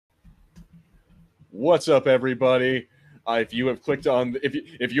What's up, everybody? If you have clicked on,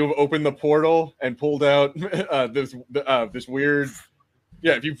 if you have opened the portal and pulled out this weird,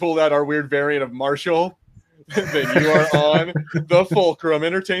 if you pulled out our weird variant of Marshall, then you are on the Fulcrum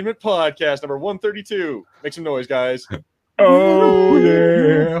Entertainment Podcast, number 132. Make some noise, guys. Oh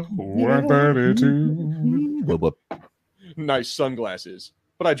yeah, 132. Nice sunglasses,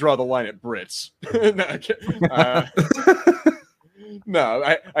 but I draw the line at Brits. No,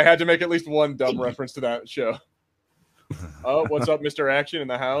 I had to make at least one dumb reference to that show. Oh, what's up, Mr. Action in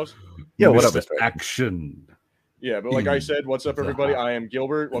the house? Yeah, what up, Mr. Action? Yeah, but like I said, what's up, everybody? I am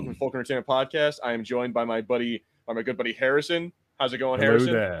Gilbert. Welcome to Fulcrum Entertainment Podcast. I am joined by my good buddy Harrison. How's it going, Hello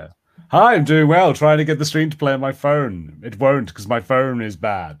Harrison? There. Hi, I'm doing well. Trying to get the stream to play on my phone. It won't because my phone is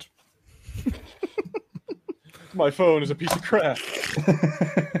bad. My phone is a piece of crap.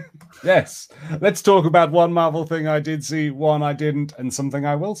 Yes. Let's talk about one Marvel thing I did see, one I didn't, and something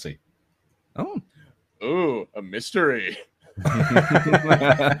I will see. Ooh, a mystery.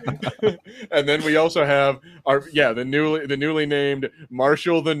 And then we also have the newly named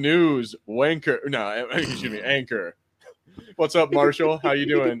Marshall the News Wanker. No, excuse me, Anchor. What's up, Marshall? How you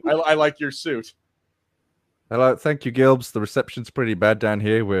doing? I like your suit. Hello, thank you, Gilbs. The reception's pretty bad down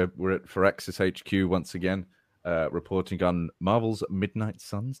here. We're at Phyrexis HQ once again, reporting on Marvel's Midnight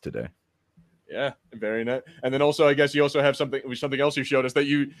Suns today. Yeah, very nice. And then also, I guess you also have something else you showed us that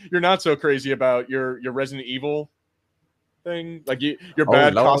you're not so crazy about your Resident Evil thing, like your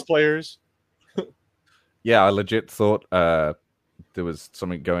bad cosplayers. Yeah, I legit thought there was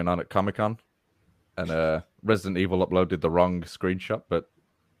something going on at Comic-Con, and Resident Evil uploaded the wrong screenshot, but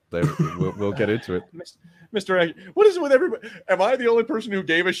we'll get into it. Mr. What is it with everybody? Am I the only person who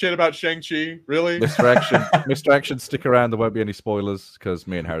gave a shit about Shang-Chi? Really? Mr. Action, stick around. There won't be any spoilers because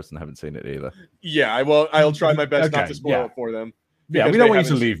me and Harrison haven't seen it either. Yeah, I'll try my best not to spoil it for them. Yeah, we don't want you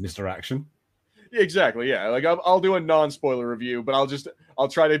to leave, Mr. Action. Exactly. Yeah, like I'll do a non-spoiler review, but I'll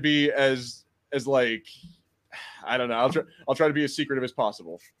try to be as like, I don't know. I'll try to be as secretive as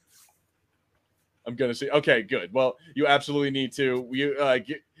possible. I'm gonna see. Okay, good. Well, you absolutely need to.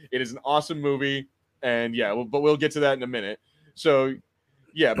 It is an awesome movie, and but we'll get to that in a minute. So,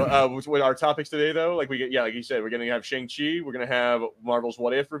 yeah, but with our topics today, though, like you said, we're gonna have Shang-Chi, we're gonna have Marvel's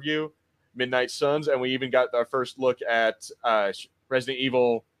What If review, Midnight Suns, and we even got our first look at Resident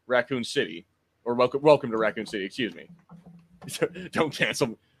Evil Raccoon City, or Welcome to Raccoon City. Excuse me. Don't cancel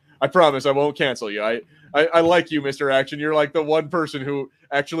me. I promise I won't cancel you. I like you, Mr. Action. You're like the one person who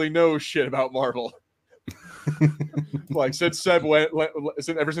actually knows shit about Marvel. Like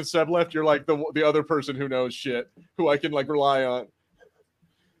ever since Seb left, you're like the other person who knows shit, who I can like rely on.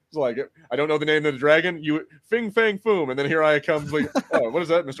 It's like, I don't know the name of the dragon. You Fing Fang Foom, and then here I come. Like, oh, what is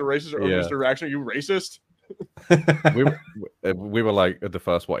that, Mr. Racist or Mr. Action? Are you racist? we were like at the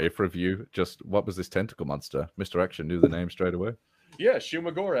first What If review. Just what was this tentacle monster? Mr. Action knew the name straight away. Yeah,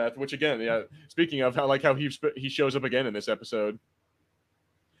 Shuma Gorath, which again, speaking of how he shows up again in this episode.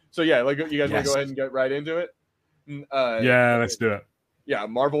 So yeah, like you guys want to go ahead and get right into it? Let's do it. Yeah,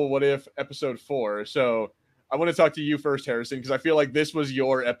 Marvel What If episode 4. So I want to talk to you first, Harrison, because I feel like this was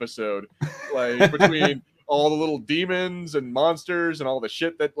your episode. Like between all the little demons and monsters and all the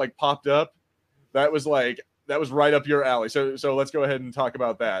shit that like popped up, that was right up your alley. So let's go ahead and talk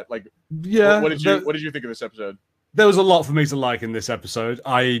about that. Like, what did you think of this episode? There was a lot for me to like in this episode.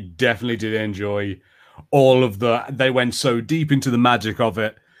 I definitely did enjoy all of they went so deep into the magic of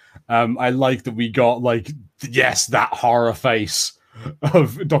it. I like that we got that horror face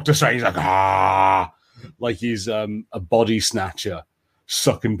of Doctor Strange, like he's a body snatcher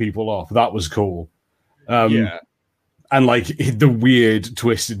sucking people off. That was cool. And like the weird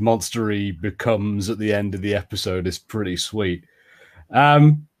twisted monster he becomes at the end of the episode is pretty sweet.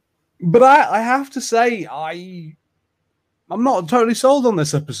 But I have to say, I'm not totally sold on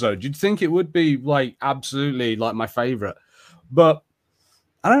this episode. You'd think it would be like absolutely like my favorite, but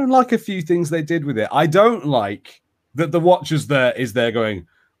I don't like a few things they did with it. I don't like that the Watcher's there going,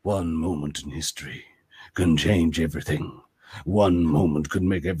 one moment in history can change everything. One moment could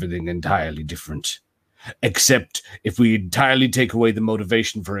make everything entirely different. Except if we entirely take away the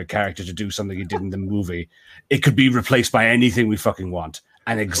motivation for a character to do something he did in the movie, it could be replaced by anything we fucking want.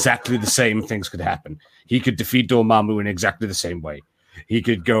 And exactly the same things could happen. He could defeat Dormammu in exactly the same way. He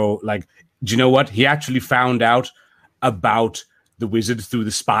could go like, do you know what? He actually found out about the wizard through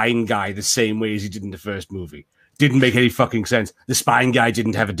the spine guy the same way as he did in the first movie. Didn't make any fucking sense. The spine guy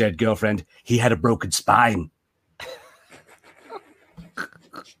didn't have a dead girlfriend. He had a broken spine.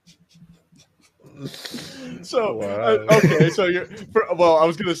 So Wow. okay, so I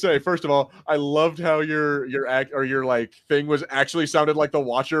was gonna say, first of all, I loved how your act or your like thing was actually sounded like the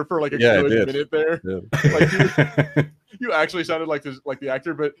Watcher for like a Yeah, it good did. minute there. Yeah. Like you actually sounded like the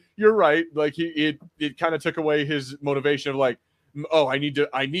actor, but you're right. Like it kind of took away his motivation of like, oh, I need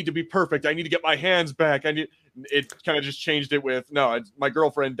to be perfect. I need to get my hands back. It kind of just changed it with no, my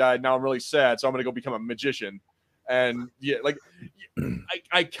girlfriend died. Now I'm really sad, so I'm gonna go become a magician. And yeah, like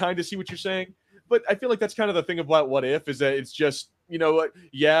I kind of see what you're saying, but I feel like that's kind of the thing about What If is that it's just like,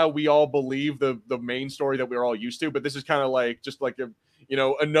 yeah, we all believe the main story that we're all used to, but this is kind of like just like a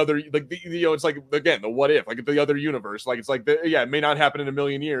another like it's like again the What If, like the other universe, like it's like it may not happen in a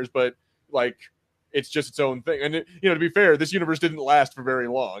million years, but like it's just its own thing. And to be fair, this universe didn't last for very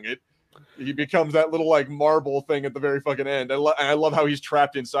long. He becomes that little like marble thing at the very fucking end. And I love how he's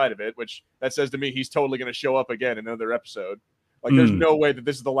trapped inside of it, which that says to me he's totally going to show up again in another episode. Like, there's no way that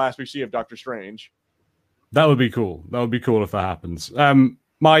this is the last we see of Doctor Strange. That would be cool. That would be cool if that happens.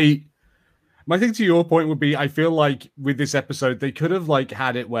 My thing to your point would be, I feel like with this episode, they could have like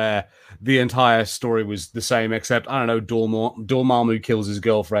had it where the entire story was the same, except, I don't know, Dormammu kills his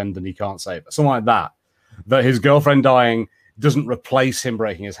girlfriend and he can't save her. Something like that. That his girlfriend dying doesn't replace him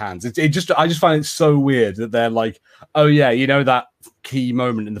breaking his hands. I just find it so weird that they're like, oh yeah, that key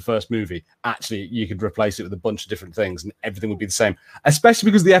moment in the first movie, actually you could replace it with a bunch of different things and everything would be the same. Especially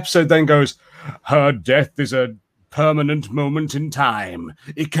because the episode then goes, her death is a permanent moment in time.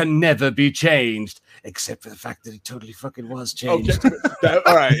 It can never be changed, except for the fact that it totally fucking was changed. Okay.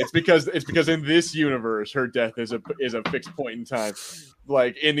 All right, it's because in this universe, her death is a fixed point in time.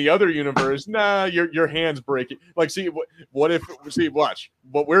 Like in the other universe, nah, your hands breaking. Like, see, watch.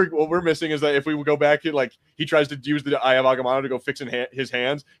 What we're missing is that if we would go back, like he tries to use the Eye of Agamotto to go fix his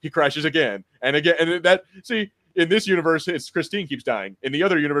hands, he crashes again and again, and that see. In this universe, it's Christine keeps dying. In the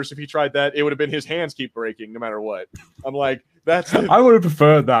other universe, if he tried that, it would have been his hands keep breaking no matter what. I'm like, I would have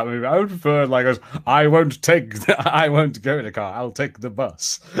preferred that movie. I would prefer I won't go in a car. I'll take the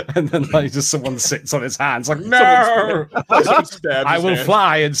bus, and then like just someone sits on his hands like no. I will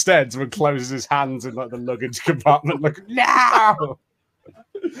fly instead. Someone closes his hands in like the luggage compartment. Like no.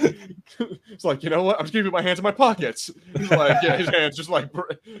 It's like, you know what? I'm just keeping my hands in my pockets. He's like, yeah, his hands just like.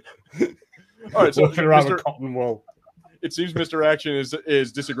 All right, so walking around with cotton wool. It seems Mr. Action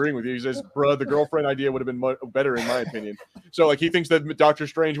is disagreeing with you. He says, "Bruh, the girlfriend idea would have been better in my opinion." So, like, he thinks that Doctor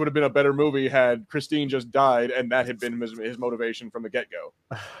Strange would have been a better movie had Christine just died, and that had been his motivation from the get-go.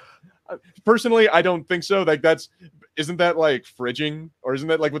 Personally, I don't think so. Like, isn't that like fridging, or isn't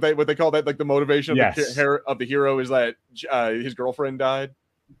that like what they call that? Like the motivation of the hero is that his girlfriend died.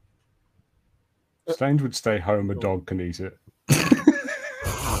 Strange would stay home. A dog can eat it.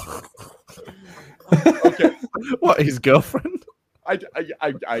 Okay. What, his girlfriend?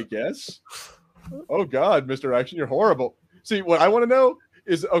 I guess. Oh God, Mr. Action, you're horrible. See, what I want to know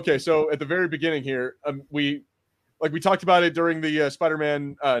is, okay, so at the very beginning here, we talked about it during the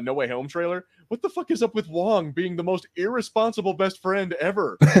Spider-Man No Way Home trailer. What the fuck is up with Wong being the most irresponsible best friend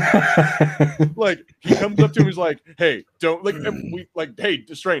ever? Like, he comes up to him, he's like, "Hey, don't hey,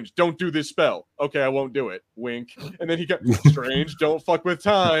 Strange, don't do this spell." Okay, I won't do it. Wink. And then he goes, "Strange, don't fuck with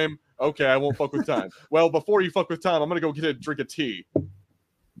time." Okay, I won't fuck with time. Well, before you fuck with time, I'm gonna go get a drink of tea.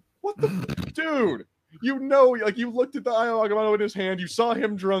 What the dude? Like, you looked at the Eye of Agamotto in his hand, you saw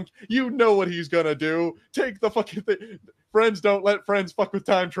him drunk, you know what he's gonna do. Take the fucking thing. Friends don't let friends fuck with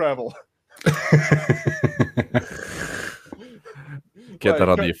time travel. Get that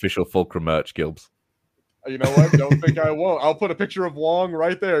on the official Fulcrum merch, Gilbs. You know what? Don't think I won't. I'll put a picture of Wong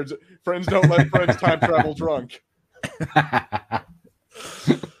right there. Friends don't let friends time travel drunk.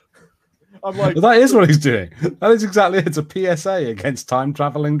 I'm like, well, that is what he's doing. That is exactly it. It's a PSA against time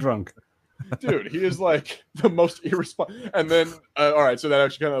traveling drunk. Dude, he is like the most irresponsible. And then, all right, so that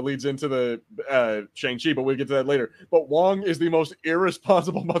actually kind of leads into the Shang-Chi, but we'll get to that later. But Wong is the most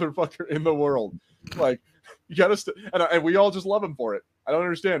irresponsible motherfucker in the world. Like, you gotta, and we all just love him for it. I don't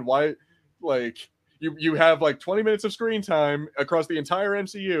understand why, like, you have like 20 minutes of screen time across the entire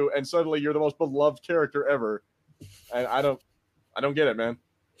MCU, and suddenly you're the most beloved character ever. And I don't get it, man.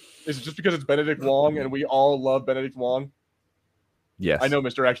 Is it just because it's Benedict Wong and we all love Benedict Wong? Yes, I know,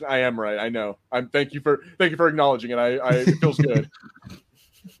 Mr. Action. I am right. I know. Thank you for acknowledging it. It feels good.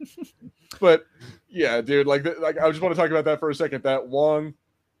 But yeah, dude. Like I just want to talk about that for a second. That Wong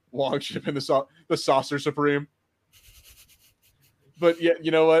ship in the Saucer Supreme. But yeah, you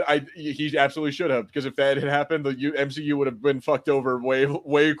know what? He absolutely should have, because if that had happened, the MCU would have been fucked over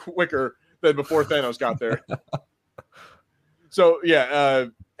way quicker than before Thanos got there. So yeah,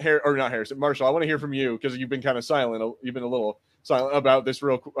 not Harrison, Marshall. I want to hear from you, because you've been kind of silent. You've been a little silent about this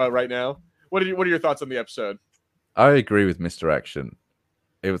right now. what are your thoughts on the episode? I agree with Mr. Action.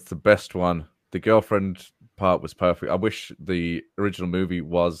 It was the best one. The girlfriend part was perfect. I wish the original movie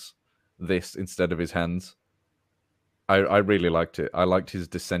was this instead of his hands. I really liked it. I liked his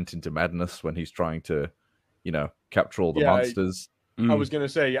descent into madness when he's trying to, capture all the monsters. I was gonna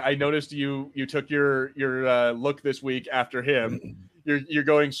say, I noticed you took your look this week after him. You're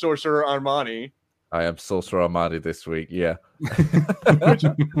going Sorcerer Armani. I am Sorcerer Armani this week. Yeah. Which,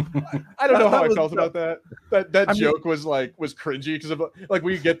 I don't know how I felt about that. That joke was cringy because of like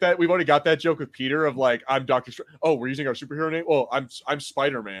we get that we've already got that joke with Peter of like I'm Doctor. Oh, we're using our superhero name. Well, I'm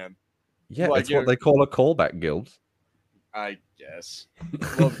Spider-Man. Yeah, like, it's what they call a callback guild. I guess.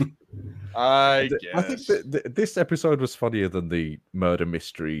 Well, I guess. think this episode was funnier than the murder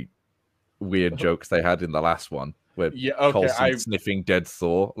mystery weird jokes they had in the last one, where Coulson sniffing dead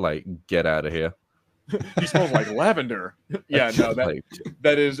Thor. Like, get out of here. He smells like lavender. Yeah, no,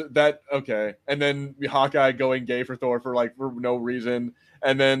 that is okay. And then Hawkeye going gay for Thor for no reason,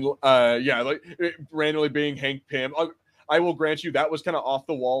 and then randomly being Hank Pym. I will grant you that was kind of off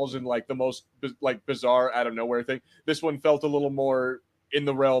the walls and like the most bizarre out of nowhere thing. This one felt a little more in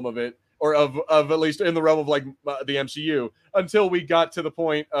the realm of it, or of at least in the realm of like the MCU, until we got to the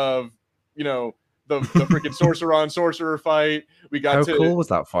point of the freaking sorcerer on sorcerer fight. How cool was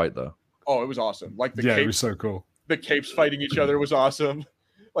that fight though? Oh, it was awesome. Like capes, it was so cool. The capes fighting each other was awesome.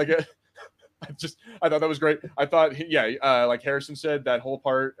 Like I thought that was great. I thought like Harrison said, that whole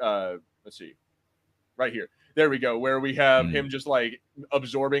part. Let's see, right here. There we go, where we have him just like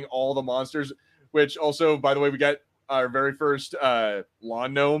absorbing all the monsters. Which also, by the way, we got our very first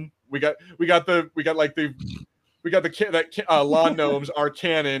lawn gnome. We got the lawn gnomes are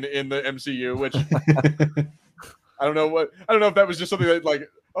canon in the MCU. Which I don't know if that was just something that like,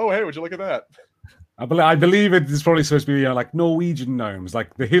 oh hey, would you look at that? I believe it is probably supposed to be like Norwegian gnomes,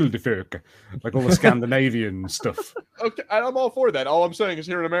 like the Hildefolk, like all the Scandinavian stuff. Okay, I'm all for that. All I'm saying is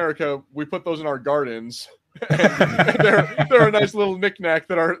here in America, we put those in our gardens. And they're a nice little knickknack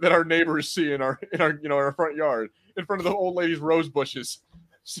that our neighbors see in our front yard in front of the old lady's rose bushes.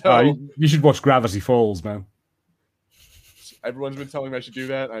 So you should watch Gravity Falls, man. Everyone's been telling me I should do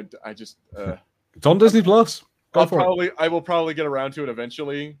that. I just it's on Disney Plus. I will probably get around to it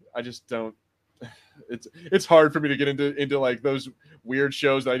eventually. I just don't. It's hard for me to get into like those weird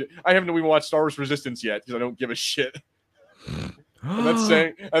shows that I haven't even watched Star Wars Resistance yet because I don't give a shit.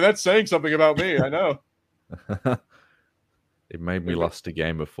 And that's saying something about me. I know. It made me lost a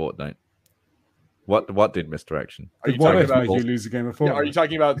game of Fortnite. What did Mr. Action? Are you talking about you lose a game of Fortnite? Yeah, are you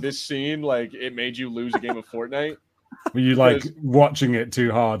talking about this scene? Like it made you lose a game of Fortnite? Were you like watching it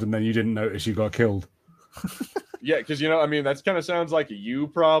too hard and then you didn't notice you got killed? Yeah, because that kind of sounds like a you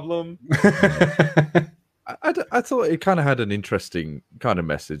problem. I thought it kind of had an interesting kind of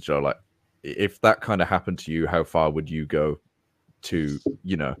message. Or like, if that kind of happened to you, how far would you go to,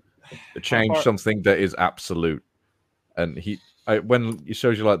 change something that is absolute? And when he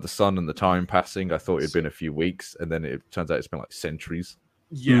shows you like the sun and the time passing, I thought it'd been a few weeks, and then it turns out it's been like centuries.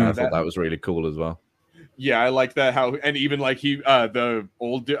 Yeah, I thought that was really cool as well. Yeah, I like that. And even like the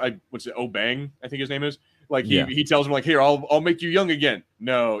old what's it, Obang, I think his name is. Like he tells him like, here, I'll make you young again.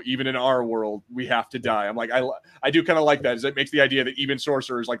 No, even in our world, we have to die. I'm like, I do kind of like that. Is it makes the idea that even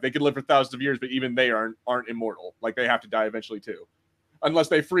sorcerers, like they could live for thousands of years, but even they aren't immortal. Like they have to die eventually too, unless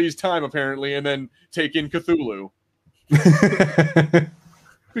they freeze time apparently and then take in Cthulhu.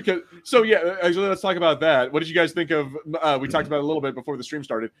 Actually, let's talk about that. What did you guys think of? We talked about it a little bit before the stream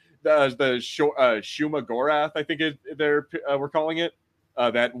started. The Shuma Gorath, I think we're calling it.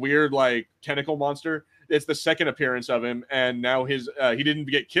 That weird like tentacle monster. It's the second appearance of him, and now he didn't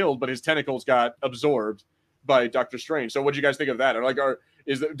get killed, but his tentacles got absorbed by Doctor Strange. So, what did you guys think of that? Or like,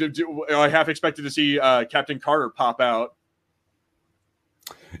 I half expected to see Captain Carter pop out.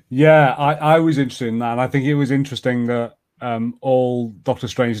 Yeah, I was interested in that, and I think it was interesting that all Doctor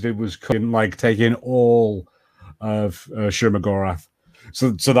Strange did was take in all of Shuma Gorath.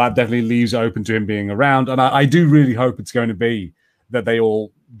 So that definitely leaves it open to him being around, and I do really hope it's going to be that they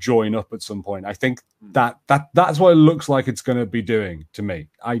all join up at some point. I think that's what it looks like it's going to be doing to me.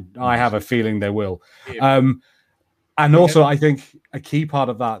 I have a feeling they will. And also, I think a key part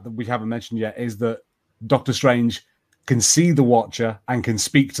of that we haven't mentioned yet is that Doctor Strange can see the Watcher and can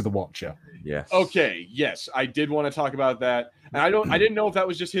speak to the Watcher. Yes. Okay. Yes, I did want to talk about that, and I didn't know if that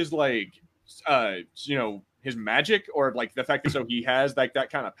was just his like, his magic or like the fact that he has like that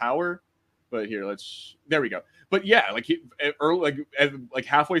kind of power. But there we go. But yeah, like like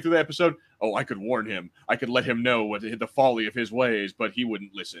halfway through the episode, I could warn him. I could let him know what the folly of his ways, but he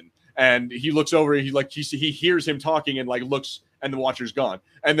wouldn't listen. And he looks over. He hears him talking and like looks and the Watcher's gone.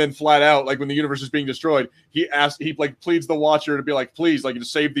 And then flat out, like when the universe is being destroyed, he like pleads the Watcher to be like, please, like, to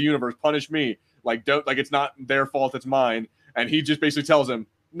save the universe, punish me. Like, don't, like, it's not their fault, it's mine. And he just basically tells him,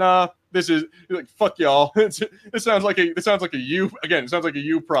 nah, this is like, fuck y'all. It sounds like a you, again, it sounds like a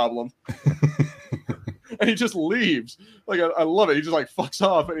you problem. And he just leaves. Like, I love it. He just like fucks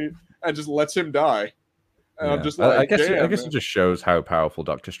off and just lets him die. And I'm just like, I guess it just shows how powerful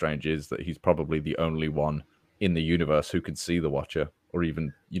Doctor Strange is, that he's probably the only one in the universe who can see the Watcher or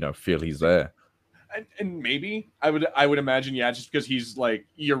even, feel he's there. And maybe I would imagine, yeah, just because he's like,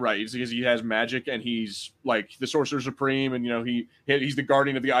 you're right, it's because he has magic and he's like the Sorcerer Supreme, and he's the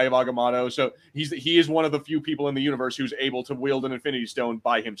guardian of the Eye of Agamotto, so he is one of the few people in the universe who's able to wield an Infinity Stone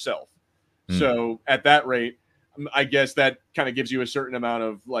by himself. So at that rate, I guess that kind of gives you a certain amount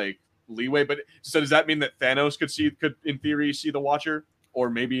of like leeway. But so does that mean that Thanos could in theory see the Watcher, or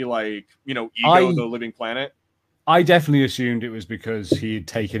maybe like Ego, the Living Planet? I definitely assumed it was because he had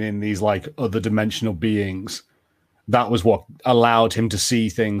taken in these like other dimensional beings. That was what allowed him to see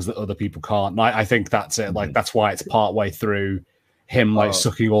things that other people can't. And I think that's it. Like, that's why it's partway through him like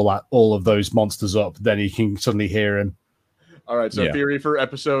sucking all of those monsters up. Then he can suddenly hear him. All right. So theory for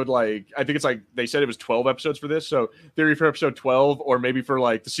episode, like, I think it's like they said it was 12 episodes for this. So theory for episode 12, or maybe for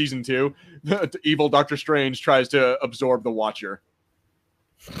like the season 2, the evil Doctor Strange tries to absorb the Watcher.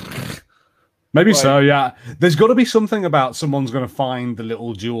 Maybe so, yeah. There's got to be something about someone's going to find the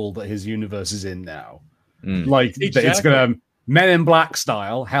little jewel that his universe is in now. Like, it's going to, Men in Black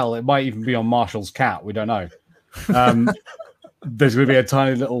style. Hell, it might even be on Marshall's cat. We don't know. There's going to be a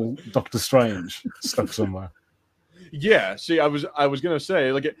tiny little Doctor Strange stuck somewhere. Yeah, see, I was going to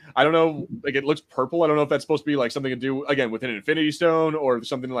say, like, I don't know, like, it looks purple. I don't know if that's supposed to be like something to do, again, with an Infinity Stone or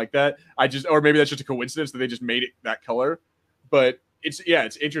something like that. Or maybe that's just a coincidence that they just made it that color. But it's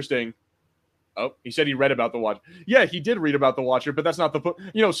interesting. Oh, he said he read about the Watcher. Yeah, he did read about the Watcher, but that's not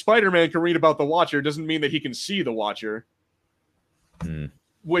the... Spider-Man can read about the Watcher. Doesn't mean that he can see the Watcher.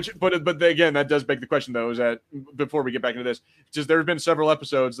 But again, that does beg the question, though, is that, before we get back into this, just there have been several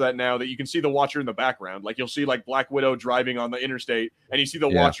episodes that you can see the Watcher in the background. Like, you'll see, like, Black Widow driving on the interstate, and you see the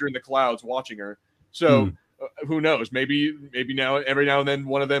Watcher in the clouds watching her. So, who knows? Maybe now, every now and then,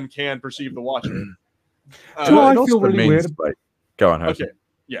 one of them can perceive the Watcher. I feel really weird. Go on, Jose. Okay,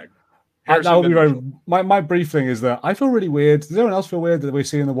 yeah. That'll be very, my brief thing is that I feel really weird. Does anyone else feel weird that we're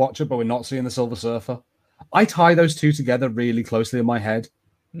seeing the Watcher, but we're not seeing the Silver Surfer? I tie those two together really closely in my head.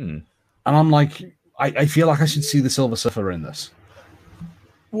 And I'm like, I feel like I should see the Silver Surfer in this.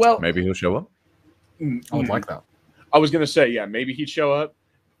 Well, maybe he'll show up. I would like that. I was going to say, yeah, maybe he'd show up.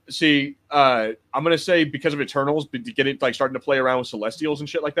 See, I'm going to say because of Eternals, getting like starting to play around with Celestials and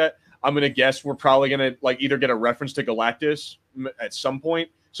shit like that, I'm going to guess we're probably going to like either get a reference to Galactus at some point.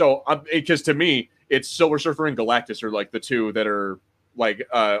 So, because to me, it's Silver Surfer and Galactus are like the two that are like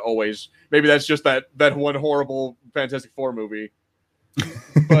always. Maybe that's just that one horrible Fantastic Four movie.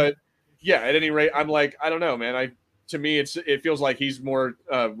 But yeah, at any rate, I'm like, I don't know, man. To me, it feels like he's more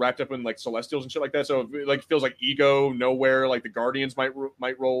wrapped up in like Celestials and shit like that. So it feels like Ego, Nowhere, like the Guardians might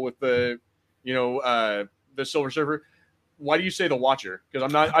roll with the Silver Surfer. Why do you say the Watcher?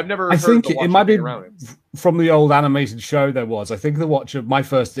 Because I've never. I think it might be from the old animated show. There was, I think, the Watcher. My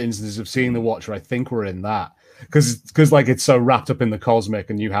first instances of seeing the Watcher, I think, were in that because like it's so wrapped up in the cosmic,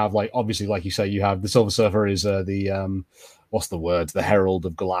 and you have like obviously, like you say, you have the Silver Surfer is the what's the word? The Herald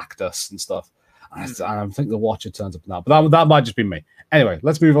of Galactus and stuff. And I think the Watcher turns up now, but that might just be me. Anyway,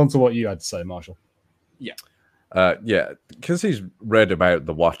 let's move on to what you had to say, Marshall. Yeah, because he's read about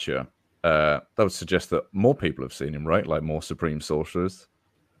the Watcher. That would suggest that more people have seen him, right? Like more Supreme Sorcerers.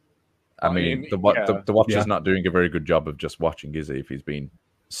 I mean, the Watcher's not doing a very good job of just watching, is he? If he's been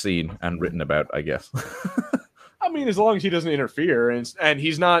seen and written about, I guess. I mean, as long as he doesn't interfere, and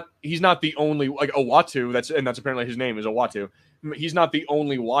he's not the only, like Uatu. That's apparently his name is Uatu. He's not the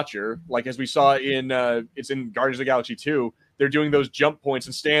only Watcher. Like as we saw in it's in Guardians of the Galaxy 2. They're doing those jump points,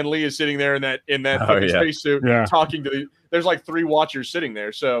 and Stan Lee is sitting there in that spacesuit talking to there's like 3 Watchers sitting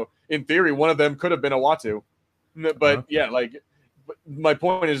there. So in theory, one of them could have been Uatu. But my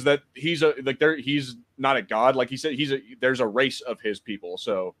point is that he's not a god. Like he said, there's a race of his people.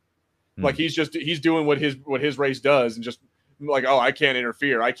 So like he's doing what his race does, and just like, oh, I can't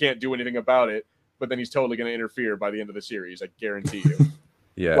interfere. I can't do anything about it. But then he's totally going to interfere by the end of the series. I guarantee you.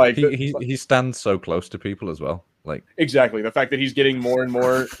 Yeah, like he stands so close to people as well. Like exactly the fact that he's getting more and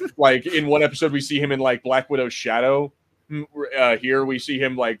more. Like in one episode, we see him in like Black Widow's shadow. Here we see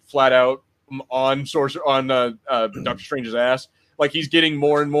him like flat out on Doctor Strange's ass. Like he's getting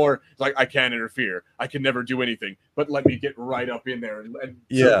more and more like, I can't interfere. I can never do anything. But let me get right up in there and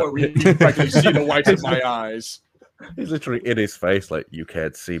practically see the whites of my eyes. He's literally in his face, like, you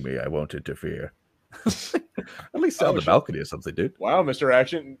can't see me, I won't interfere. At least sit on the balcony or something, dude. Wow, Mr.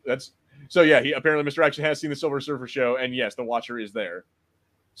 Action. That's so. Yeah, he apparently Mr. Action has seen the Silver Surfer show, and yes, the Watcher is there.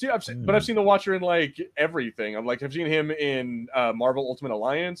 See, I've seen the Watcher in like everything. I've seen him in Marvel Ultimate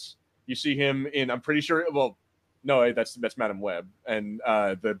Alliance. You see him in. I'm pretty sure. Well, no, that's Madam Web and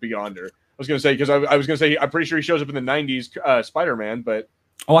the Beyonder. I was gonna say because I was gonna say I'm pretty sure he shows up in the '90s Spider-Man, but.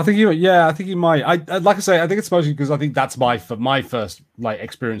 Oh, I think he might. I like I say, I think it's mostly because I think that's my first like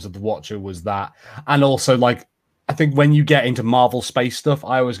experience of the Watcher was that, and also like I think when you get into Marvel space stuff,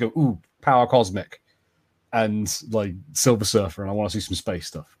 I always go, ooh, Power Cosmic, and like Silver Surfer, and I want to see some space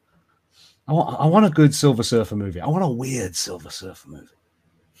stuff. I want a good Silver Surfer movie. I want a weird Silver Surfer movie.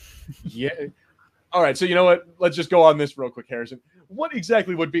 Yeah. All right. So you know what? Let's just go on this real quick, Harrison. What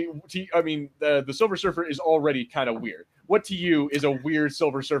exactly would be? I mean, the Silver Surfer is already kind of weird. What to you is a weird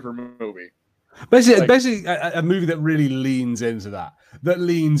Silver Surfer movie? Basically, a movie that really leans into that. That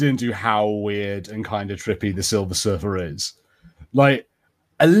leans into how weird and kind of trippy the Silver Surfer is. Like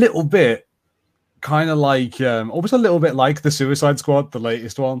a little bit, kind of like almost a little bit like the Suicide Squad, the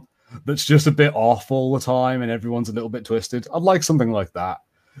latest one. That's just a bit off all the time, and everyone's a little bit twisted. I'd like something like that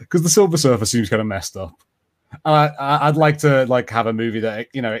because the Silver Surfer seems kind of messed up. I'd like to have a movie that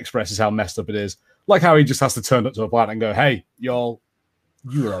expresses how messed up it is, like how he just has to turn up to a planet and go, "Hey, y'all,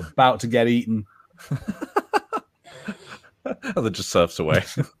 you're about to get eaten," and then just surfs away.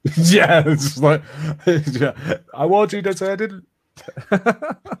 Yeah, it's like, yeah, I want you to say I didn't.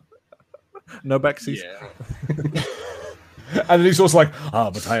 No backseat. Yeah. And he's also like,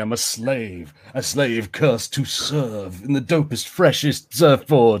 but I am a slave cursed to serve in the dopest, freshest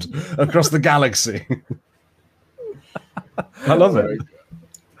surfboard across the galaxy. I love it.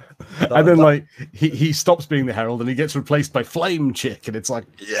 And then, like, he stops being the Herald and he gets replaced by Flame Chick, and it's like,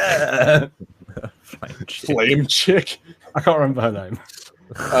 yeah, Flame Chick. I can't remember her name.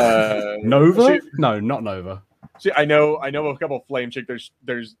 Nova? No, not Nova. See, I know a couple of Flame Chick.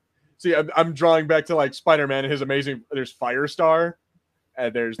 There's. See, I'm drawing back to like Spider-Man and his amazing. There's Firestar,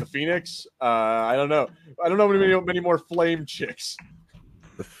 and there's the Phoenix. I don't know many more Flame Chicks.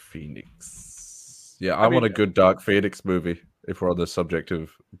 The Phoenix. Yeah, I want a good Dark Phoenix movie. If we're on the subject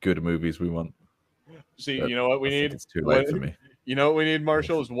of good movies, we want. See, you know what we need? It's too late for me. You know what we need,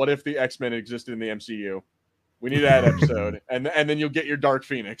 Marshall? Is what if the X-Men existed in the MCU? We need that episode, and then you'll get your Dark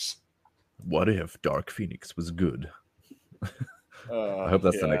Phoenix. What if Dark Phoenix was good? I hope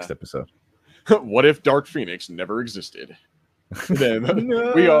that's the next episode. What if Dark Phoenix never existed? Then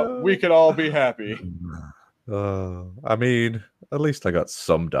we could all be happy. I mean, at least I got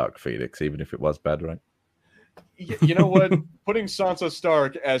some Dark Phoenix, even if it was bad, right? You know what? Putting Sansa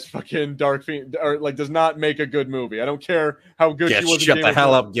Stark as fucking Dark Phoenix does not make a good movie. I don't care how good she was. Shut the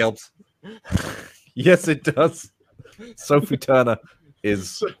hell up, Gilbs. Yes, it does. Sophie Turner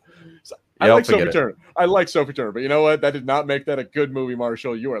is. I like Sophie Turner, but you know what? That did not make that a good movie,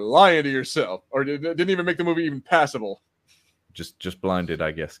 Marshall. You are lying to yourself, or didn't even make the movie even passable. Just blinded,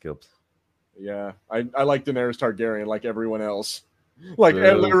 I guess, Gilbs. Yeah, I like Daenerys Targaryen, like everyone else,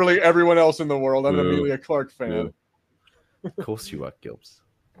 literally everyone else in the world. I'm an Emilia Clarke fan. Of course you are, Gilbs.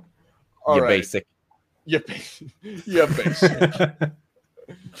 You're basic. You're basic.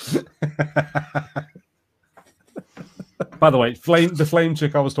 By the way, the flame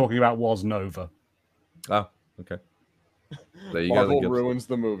chick I was talking about was Nova. Oh, okay. There you Marvel ruins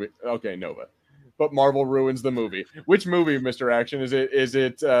the movie. Okay, Nova. But Marvel ruins the movie. Which movie, Mr. Action? Is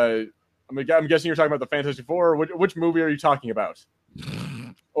it I'm guessing you're talking about the Fantastic Four. Which movie are you talking about?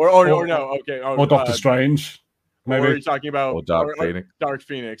 Or no, okay. Or Doctor Strange. Maybe. Or are you talking about Phoenix? Dark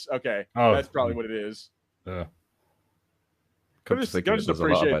Phoenix. Okay. Oh. That's probably what it is. Yeah. Can I just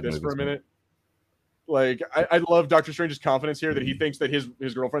appreciate this for a minute? Like, I love Doctor Strange's confidence here that he thinks that his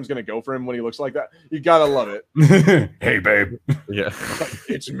girlfriend's going to go for him when he looks like that. You got to love it. Hey, babe. Yeah.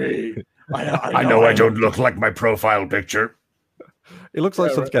 It's me. I know I don't look like my profile picture. It looks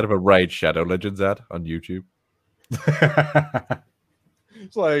like some kind of a Raid Shadow Legends ad on YouTube.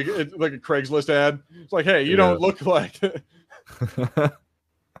 It's like a Craigslist ad. It's like, hey, you don't look like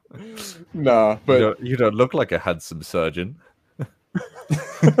Nah, but you don't look like a handsome surgeon.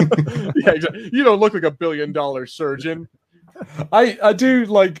 Yeah, exactly. You don't look like $1 billion surgeon. I do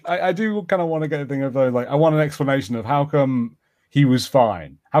kind of want to get a thing of though, like I want an explanation of how come he was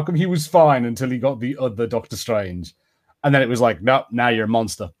fine. How come he was fine until he got the other Doctor Strange, and then it was like, nope, now you're a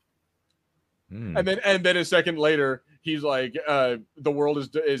monster. And then a second later, he's like, the world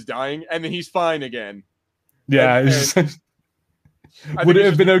is dying, and then he's fine again. Yeah. Would it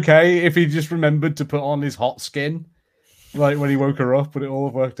have been okay if he just remembered to put on his hot skin, like when he woke her up? Would it all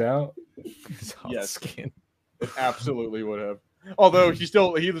have worked out? His hot skin. It absolutely would have. Although he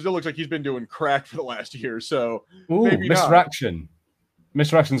still looks like he's been doing crack for the last year, so maybe Mr. not. Action.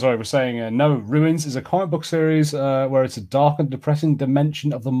 Mr. Action, sorry, we're saying no. Ruins is a comic book series where it's a dark and depressing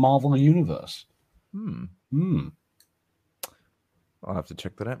dimension of the Marvel universe. I'll have to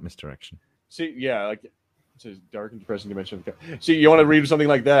check that out, Mr. Action. See, yeah, like it's a dark and depressing dimension. See, you want to read something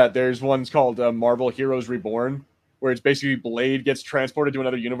like that? There's ones called Marvel Heroes Reborn, where it's basically Blade gets transported to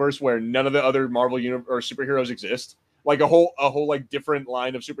another universe where none of the other Marvel or superheroes exist. Like a whole like different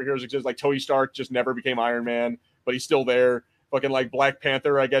line of superheroes exists. Like Tony Stark just never became Iron Man, but he's still there. Fucking like Black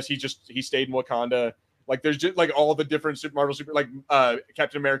Panther, I guess he stayed in Wakanda. Like there's just like all the different Marvel like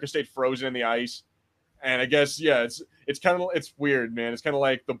Captain America stayed frozen in the ice. And I guess it's kind of it's weird, man. It's kind of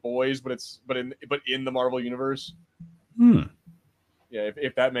like The Boys, but in the Marvel universe. Yeah,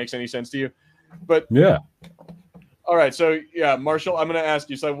 if that makes any sense to you. But yeah. All right, so yeah, Marshall, I'm gonna ask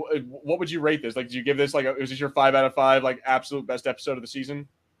you. So, what would you rate this? Like, did you give this was this your 5 out of 5, like absolute best episode of the season?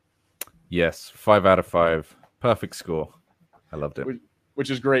 Yes, 5 out of 5, perfect score. I loved it. Which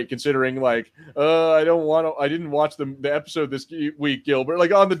is great considering, like, I didn't watch the episode this week, Gilbert.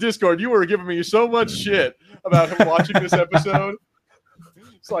 Like on the Discord, you were giving me so much shit about him watching this episode.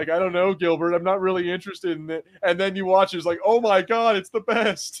 It's like, I don't know, Gilbert, I'm not really interested in it. And then you watch it, it's like, oh my god, it's the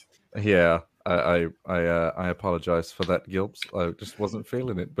best. Yeah, I apologize for that, Gilbs. I just wasn't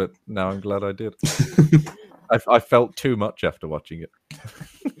feeling it, but now I'm glad I did. I felt too much after watching it.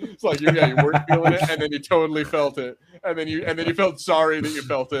 It's like you weren't feeling it, and then you totally felt it, and then you felt sorry that you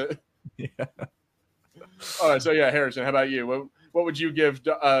felt it. Yeah. All right, so yeah, Harrison, how about you? What would you give?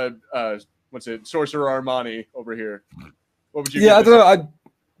 What's it? Sorcerer Armani over here. What would you? Yeah, I don't know.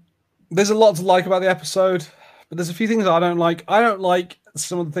 There's a lot to like about the episode, but there's a few things I don't like. I don't like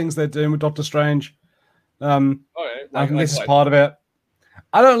some of the things they're doing with Doctor Strange. I think this is part of it.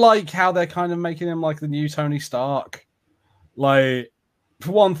 I don't like how they're kind of making him like the new Tony Stark. Like,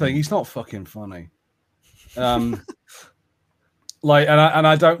 for one thing, he's not fucking funny. Like, and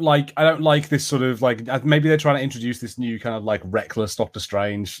I don't like this sort of like, maybe they're trying to introduce this new kind of like reckless Doctor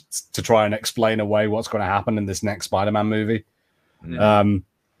Strange to try and explain away what's going to happen in this next Spider-Man movie.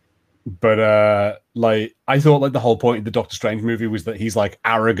 But like, I thought like the whole point of the Doctor Strange movie was that he's like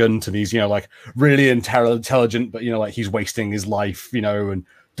arrogant and he's, like really intelligent, but like he's wasting his life, and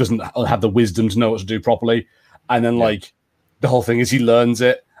doesn't have the wisdom to know what to do properly. And then like the whole thing is he learns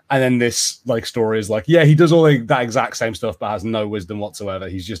it. And then this like story is like, yeah, he does all that exact same stuff, but has no wisdom whatsoever.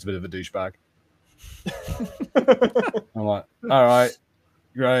 He's just a bit of a douchebag. I'm like, all right,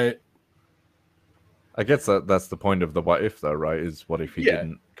 great. I guess that's the point of the what if, though, right? Is what if he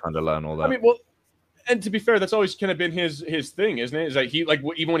didn't kind of learn all that? I mean, well, and to be fair, that's always kind of been his thing, isn't it? Is that he like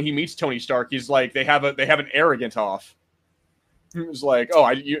even when he meets Tony Stark, he's like they have an arrogant off. It's like, oh,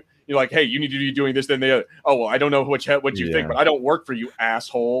 you're like, hey, you need to be doing this, then the other. Oh, well, I don't know what you think, but I don't work for you,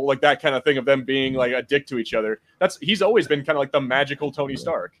 asshole. Like that kind of thing of them being like a dick to each other. He's always been kind of like the magical Tony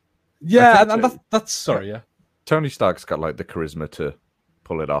Stark. Yeah, and that's sorry, yeah. Tony Stark's got like the charisma to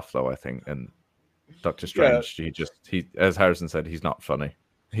pull it off, though, I think, and Doctor Strange, he as Harrison said, he's not funny.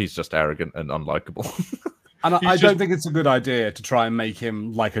 He's just arrogant and unlikable. And I don't think it's a good idea to try and make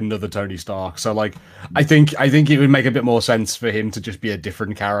him like another Tony Stark. So like, I think it would make a bit more sense for him to just be a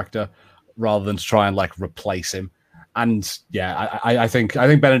different character rather than to try and like replace him. And yeah, I think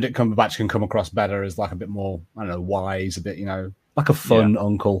Benedict Cumberbatch can come across better as like a bit more, I don't know, wise, a bit, like a fun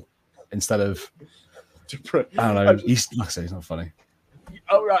uncle instead of, I don't know, he's like I say, he's not funny.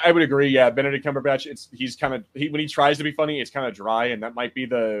 Oh, I would agree. Yeah, Benedict Cumberbatch. He's kind of when he tries to be funny, it's kind of dry, and that might be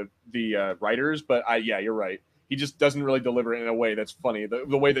the writers. But yeah, you're right. He just doesn't really deliver it in a way that's funny.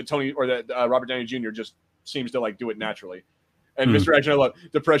 The way that Tony or that Robert Downey Jr. just seems to like do it naturally. And Mr. Action, I love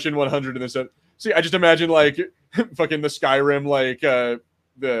Depression 100 in this. See, I just imagine like fucking the Skyrim, like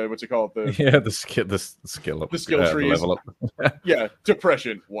the what's it called? The skill up, the skill trees. Level up. Yeah,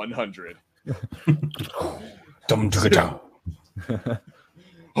 Depression 100. Dum dum.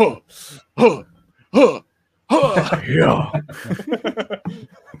 Yeah.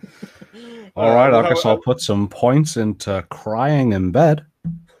 All right, I guess I'll put some points into crying in bed.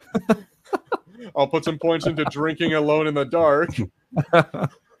 I'll put some points into drinking alone in the dark.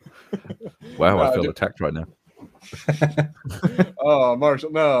 Wow, I feel attacked right now. Oh,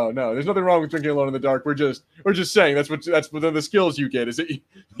 Marshall, no. There's nothing wrong with drinking alone in the dark. We're just saying that's one of the skills you get. Is that you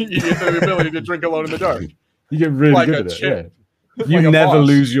get the ability to drink alone in the dark. You get really like good at it. Yeah. Like you never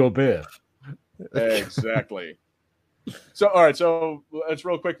lose your beer. Exactly. So, all right. So let's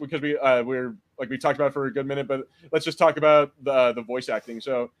real quick because we're like we talked about it for a good minute, but let's just talk about the voice acting.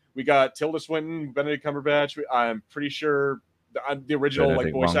 So we got Tilda Swinton, Benedict Cumberbatch. I'm pretty sure the original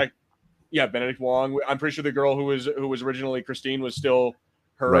Benedict like voice act. Yeah, Benedict Wong. I'm pretty sure the girl who was originally Christine was still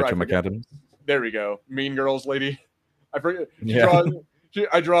her. Rachel McAdams. There we go. Mean Girls lady. I forget. Yeah.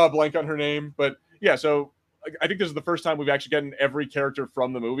 I draw a blank on her name, but yeah. So I think this is the first time we've actually gotten every character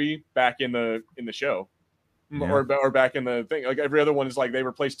from the movie back in the show, or back in the thing. Like every other one is like they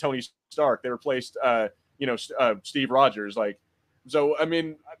replaced Tony Stark, they replaced Steve Rogers. Like, so I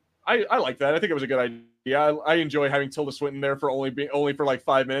mean, I like that. I think it was a good idea. I enjoy having Tilda Swinton there for only for like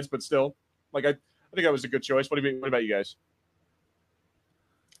 5 minutes, but still, like I think that was a good choice. What about you guys?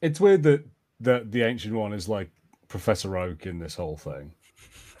 It's weird that the Ancient One is like Professor Oak in this whole thing.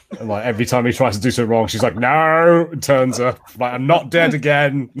 And like every time he tries to do something wrong, she's like, "No!" and turns up. Like, I'm not dead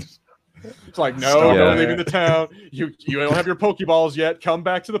again. It's like, no, no leaving the town. You don't have your Pokeballs yet. Come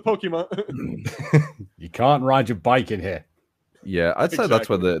back to the Pokemon. You can't ride your bike in here. Yeah, I'd say that's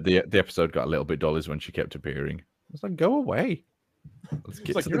where the episode got a little bit dull, is when she kept appearing. It's like, go away. Let's get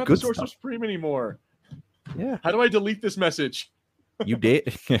it's like, to you're the not good the source stuff. of Supreme anymore. Yeah. How do I delete this message? You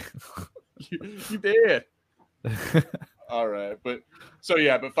did. You did. All right, but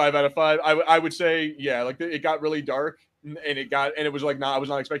 5 out of 5. I would say, yeah, like it got really dark, and it was like I was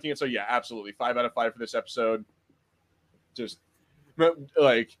not expecting it. So yeah, absolutely 5 out of 5 for this episode. Just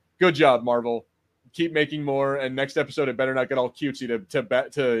like, good job, Marvel. Keep making more, and next episode it better not get all cutesy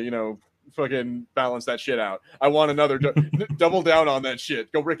to fucking balance that shit out. I want another double down on that shit.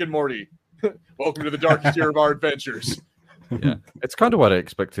 Go Rick and Morty. Welcome to the darkest year of our adventures. Yeah, it's kind of what I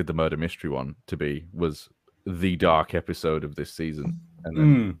expected the murder mystery one to be, was the dark episode of this season, and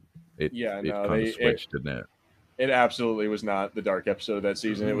then it kind of switched, didn't it? It absolutely was not the dark episode of that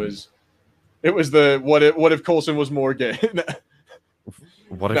season. It was the what if Coulson was more gay?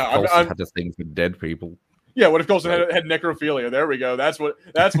 What if Coulson had a thing for dead people? Yeah, what if Coulson had necrophilia? There we go. That's what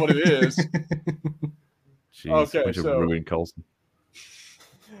it is. Jeez, okay, so ruin Coulson.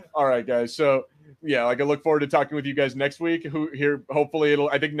 All right, guys. So yeah, like I look forward to talking with you guys next week. Hopefully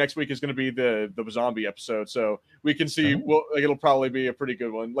I think next week is going to be the zombie episode, so we can see. Well, like, it'll probably be a pretty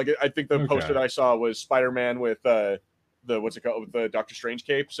good one. Like I think the poster that I saw was Spider-Man with the what's it called, with the Doctor Strange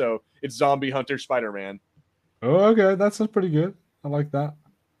cape. So it's Zombie Hunter Spider-Man. Oh, okay, that sounds pretty good. I like that.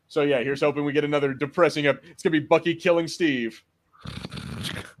 So yeah, here's hoping we get another depressing up. It's gonna be Bucky killing Steve.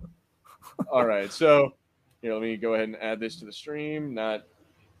 All right, so here, let me go ahead and add this to the stream. Not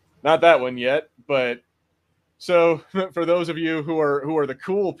that one yet, but so for those of you who are the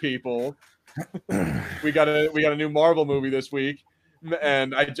cool people, we got a new Marvel movie this week,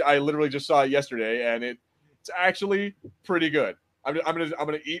 and I literally just saw it yesterday, and it's actually pretty good. I'm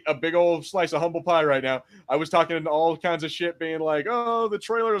gonna eat a big old slice of humble pie right now. I was talking all kinds of shit, being like, "Oh, the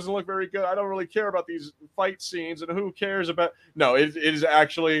trailer doesn't look very good. I don't really care about these fight scenes, and who cares about?" No, it is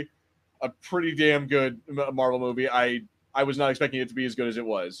actually a pretty damn good Marvel movie. I was not expecting it to be as good as it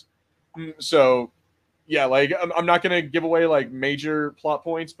was. So yeah, like I'm not gonna give away like major plot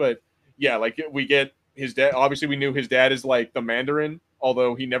points, but yeah, like we get his dad. Obviously, we knew his dad is like the Mandarin,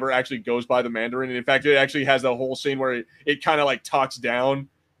 although he never actually goes by the Mandarin. And in fact, it actually has a whole scene where it kind of like talks down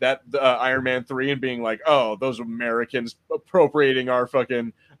that Iron Man 3 and being like, "Oh, those Americans appropriating our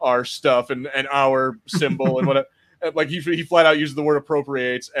stuff and our symbol and whatever." Like he flat out uses the word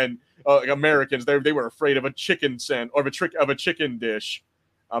appropriates, and like Americans, they were afraid of a chicken or of a chicken dish.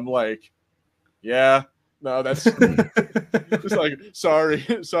 I'm like, yeah, no, that's just like, sorry,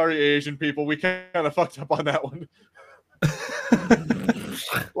 Asian people, we kind of fucked up on that one.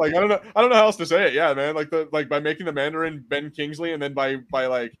 Like, I don't know how else to say it. Yeah, man, like by making the Mandarin Ben Kingsley, and then by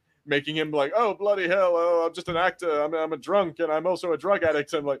like making him like, oh bloody hell, oh, I'm just an actor, I'm a drunk, and I'm also a drug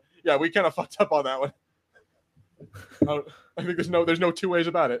addict. And like, yeah, we kind of fucked up on that one. I think there's no two ways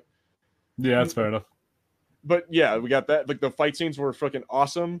about it. Yeah, that's fair enough. But yeah, we got that. Like the fight scenes were freaking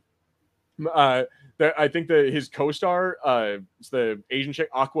awesome. I think that his co-star, it's the Asian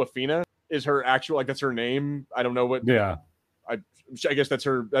chick Aquafina, is her actual, like, that's her name. I don't know what. Yeah. I guess that's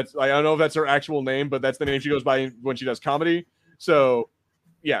her. I don't know if that's her actual name, but that's the name she goes by when she does comedy. So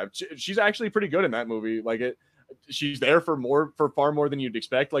yeah, she's actually pretty good in that movie. Like she's there for far more than you'd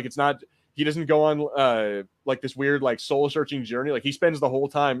expect. Like it's not. He doesn't go on like this weird like soul searching journey. Like he spends the whole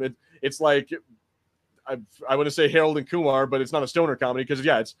time. It's like I want to say Harold and Kumar, but it's not a stoner comedy because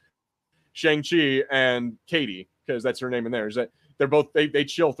yeah, it's Shang-Chi and Katie, because that's her name in there. Is that they're both they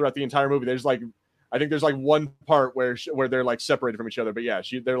chill throughout the entire movie. There's like, I think there's like one part where they're like separated from each other, but yeah,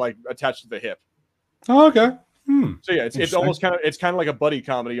 they're like attached to the hip. Oh, okay. So yeah, it's almost kind of like a buddy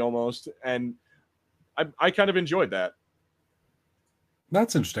comedy almost, and I kind of enjoyed that.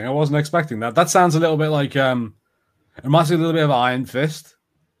 That's interesting. I wasn't expecting that. That sounds a little bit like it reminds me a little bit of Iron Fist.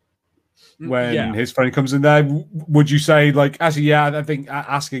 when his friend comes in there. Would you say, like, actually, yeah, I think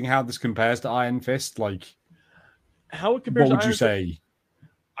asking how this compares to Iron Fist, like, how it compares what would to you Iron say? Fist,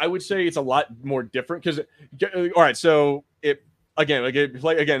 I would say it's a lot more different because, all right, so it again,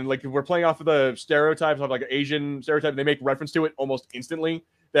 like we're playing off of the stereotypes of like Asian stereotype. They make reference to it almost instantly.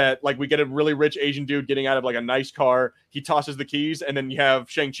 That like we get a really rich Asian dude getting out of like a nice car. He tosses the keys, and then you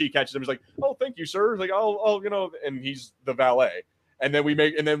have Shang-Chi catches him. He's like, "Oh, thank you, sir." He's like, "Oh, and he's the valet. And then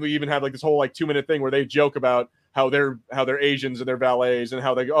we even have like this whole like 2-minute thing where they joke about how they're Asians and they're valets and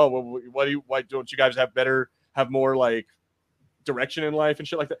how they go, "Oh, well, why don't you guys have more like direction in life and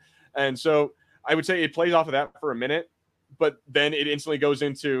shit like that?" And so I would say it plays off of that for a minute, but then it instantly goes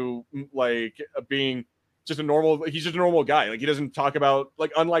into like being just he's just a normal guy. Like he doesn't talk about,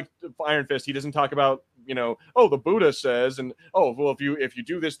 like, unlike Iron Fist, he doesn't talk about, oh, the Buddha says, and oh, well, if you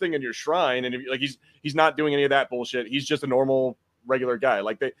do this thing in your shrine, and he's not doing any of that bullshit. He's just a normal regular guy.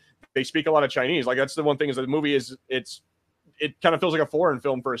 Like they speak a lot of Chinese. Like that's the one thing is that the movie it kind of feels like a foreign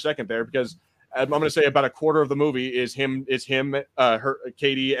film for a second there, because I'm going to say about a quarter of the movie is him,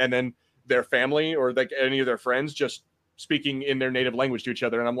 Katie, and then their family or like any of their friends just speaking in their native language to each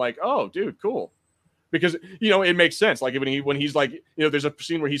other. And I'm like, oh, dude, cool. Because, it makes sense. Like when he's like, there's a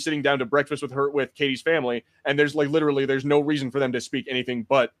scene where he's sitting down to breakfast with Katie's family, and there's like literally there's no reason for them to speak anything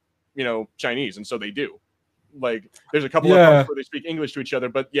but, Chinese. And so they do. Like there's a couple of parts where they speak English to each other,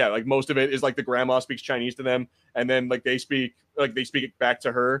 but yeah, like most of it is like the grandma speaks Chinese to them, and then like they speak it back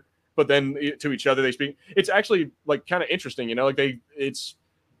to her, but then to each other they speak. It's actually like kind of interesting, like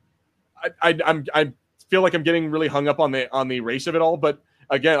I feel like I'm getting really hung up on the race of it all, but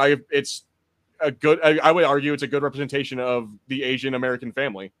again, it's a good. I would argue it's a good representation of the Asian American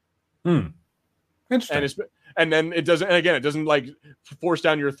family. Interesting. And then it doesn't. And again, it doesn't like force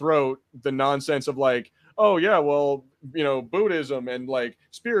down your throat the nonsense of like, oh yeah, well, Buddhism and like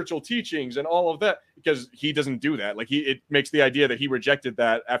spiritual teachings and all of that, because he doesn't do that. Like it makes the idea that he rejected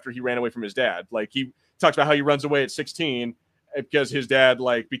that after he ran away from his dad. Like he talks about how he runs away at 16 because his dad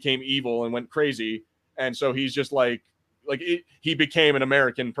like became evil and went crazy, and so he's just like he became an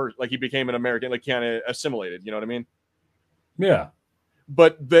American person. Like he became an American, like kind of assimilated. You know what I mean? Yeah.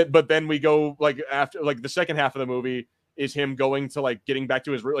 But then we go like after like the second half of the movie is him going to like getting back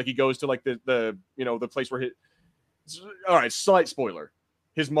to his root. Like he goes to like the the place where all right, slight spoiler.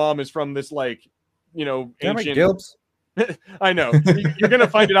 His mom is from this like ancient. Gilbs. I know you're gonna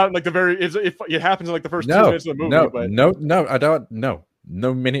find it out in like the very if it happens in like the first 2 minutes of the movie. No, I don't.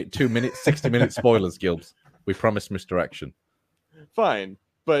 No minute, 2 minutes, 60-minute spoilers, Gilbs. We promised misdirection. Fine,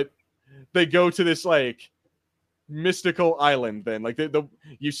 but they go to this like mystical island. Then like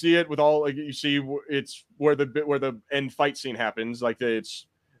you see it with all like you see it's where the end fight scene happens. Like it's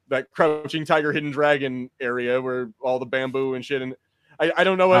that Crouching Tiger, Hidden Dragon area where all the bamboo and shit. And I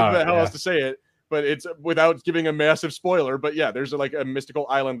don't know what the hell else to say it, but it's without giving a massive spoiler. But yeah, there's like a mystical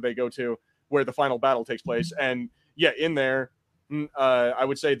island they go to where the final battle takes place, and yeah, in there. I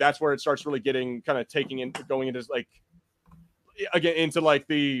would say that's where it starts really getting kind of going into like again into like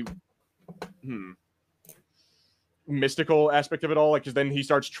the mystical aspect of it all. Like because then he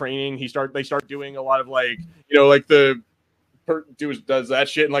starts training. They start doing a lot of like like the does that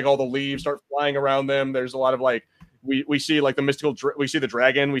shit, and like all the leaves start flying around them. There's a lot of like we see like the mystical. We see the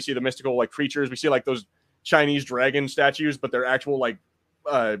dragon. We see the mystical like creatures. We see like those Chinese dragon statues, but they're actual like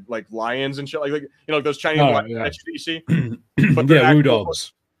lions and shit like those Chinese lion statues that you see. But Woo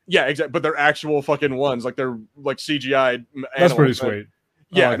dogs. Yeah, exactly. But they're actual fucking ones. Like they're like CGI. That's pretty sweet.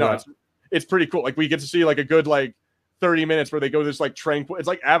 Yeah, no, it's pretty cool. Like we get to see like a good like 30 minutes where they go to this like tranquil. It's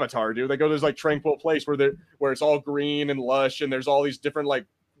like Avatar, dude. They go to this like tranquil place where it's all green and lush, and there's all these different like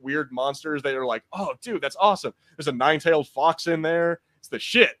weird monsters that are like, oh, dude, that's awesome. There's a 9-tailed fox in there. It's the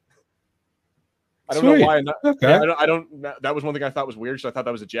shit. I don't know why. I don't. That was one thing I thought was weird. So I thought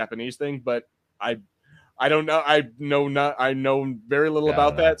that was a Japanese thing, but I don't know. I know very little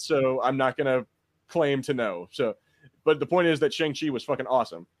about that, so I'm not gonna claim to know. So, but the point is that Shang-Chi was fucking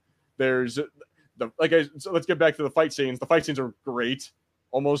awesome. There's so let's get back to the fight scenes. The fight scenes are great.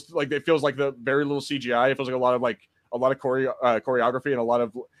 Almost like it feels like the very little CGI. It feels like a lot of choreography and a lot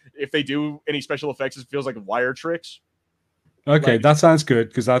of if they do any special effects, it feels like wire tricks. Okay, that sounds good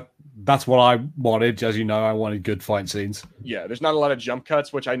because that's what I wanted. As you know, I wanted good fight scenes. Yeah, there's not a lot of jump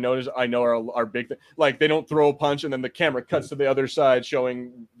cuts, which I know are big. Like they don't throw a punch and then the camera cuts to the other side,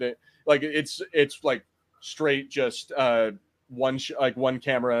 showing that like it's like straight just one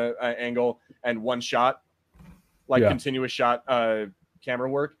camera angle and one shot, like continuous shot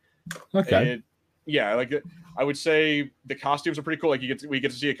camera work. Okay. I would say the costumes are pretty cool. Like we get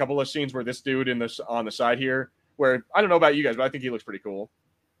to see a couple of scenes where this dude on the side here. Where I don't know about you guys, but I think he looks pretty cool.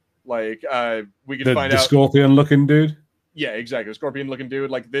 Like we could The find out. scorpion looking dude. Yeah, exactly. The scorpion looking dude.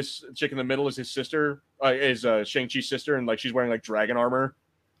 Like this chick in the middle is his sister, is Shang-Chi's sister, and like she's wearing like dragon armor.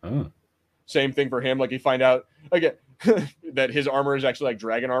 Oh. Same thing for him. Like you find out again that his armor is actually like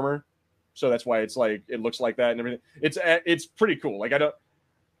dragon armor, so that's why it's like it looks like that and everything. It's pretty cool. Like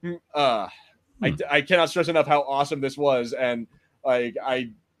I cannot stress enough how awesome this was, and like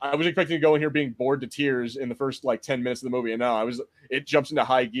I was expecting to go in here being bored to tears in the first like 10 minutes of the movie, and now it jumps into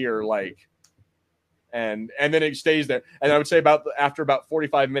high gear like. And then it stays there. And I would say after about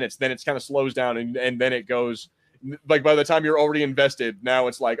 45 minutes, then it's kind of slows down and then it goes like by the time you're already invested, now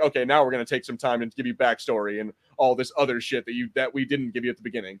it's like, okay, now we're going to take some time and give you backstory and all this other shit that we didn't give you at the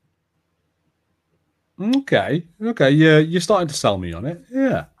beginning. Okay. Yeah, you're starting to sell me on it.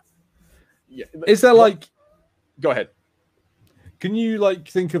 Yeah. Yeah. Is there like? Go ahead. Can you like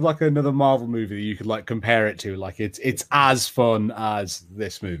think of like another Marvel movie that you could like compare it to? Like it's as fun as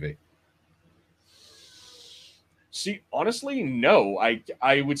this movie. See, honestly, no.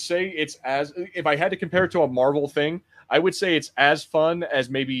 I would say it's if I had to compare it to a Marvel thing, I would say it's as fun as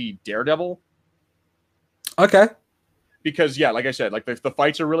maybe Daredevil. Okay. Because yeah, like I said, like the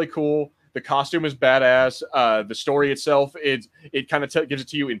fights are really cool. The costume is badass. The story itself, it kind of gives it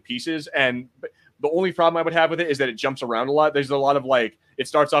to you in pieces. And the only problem I would have with it is that it jumps around a lot. There's a lot of like, it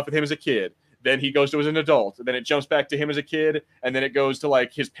starts off with him as a kid. Then he goes to as an adult. Then it jumps back to him as a kid, and then it goes to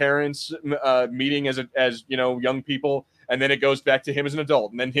like his parents meeting as young people, and then it goes back to him as an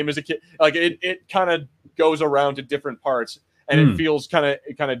adult, and then him as a kid. Like it kind of goes around to different parts, and it feels kind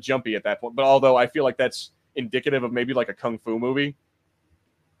of jumpy at that point. But although I feel like that's indicative of maybe like a kung fu movie,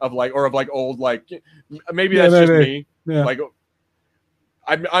 of old like maybe that's just me. Yeah. Like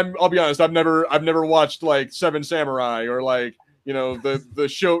I'll be honest, I've never watched like Seven Samurai or like.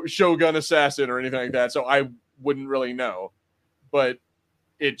 The Shogun Assassin or anything like that. So I wouldn't really know, but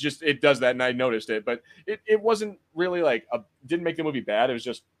it does that. And I noticed it, but it wasn't really like didn't make the movie bad. It was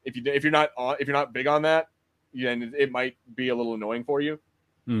just, if you're not big on that, then it might be a little annoying for you.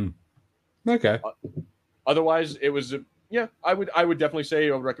 Okay. Otherwise it was, I would definitely say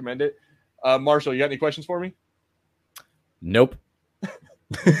I would recommend it. Marshall, you got any questions for me? Nope.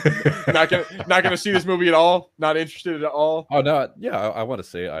 not gonna see this movie at all. Not interested at all. Oh no, yeah, I want to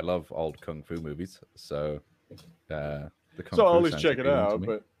see it. I love old kung fu movies, so the kung so fu I'll always check it out.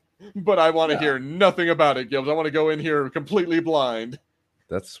 But I want to hear nothing about it, Gibbs. I want to go in here completely blind.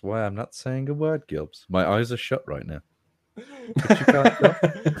 That's why I'm not saying a word, Gibbs. My eyes are shut right now. But you can't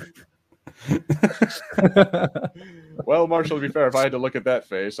Well, Marshall, to be fair, if I had to look at that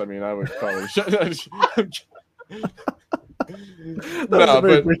face, I mean, I would probably.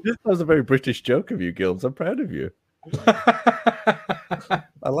 That was a very British joke of you, Gilbs. I'm proud of you.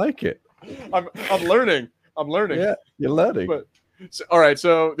 I like it. I'm learning. Yeah, you're learning. But all right,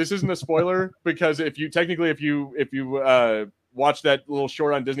 so this isn't a spoiler because if you watch that little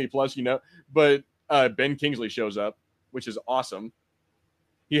short on Disney Plus, but Ben Kingsley shows up, which is awesome.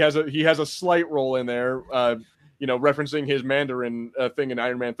 He has a slight role in there, referencing his Mandarin thing in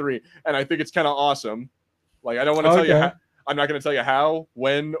Iron Man 3, and I think it's kind of awesome. Like I don't want to tell you. I'm not going to tell you how,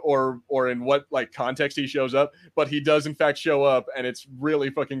 when, or in what like context he shows up, but he does in fact show up, and it's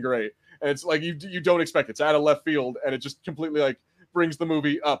really fucking great. And it's like you don't expect it. It's out of left field, and it just completely like brings the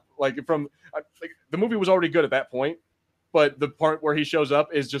movie up. Like the movie was already good at that point, but the part where he shows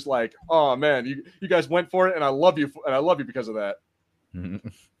up is just like, oh man, you guys went for it, and I love you because of that. And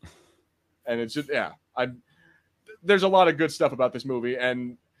it's just there's a lot of good stuff about this movie,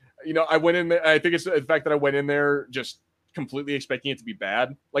 and I went in there. I think it's the fact that I went in there just completely expecting it to be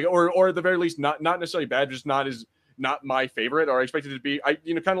bad, like or at the very least not necessarily bad, just not my favorite, or I expected it to be.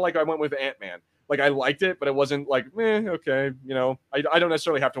 Kind of like I went with Ant-Man. Like I liked it, but it wasn't like okay. I don't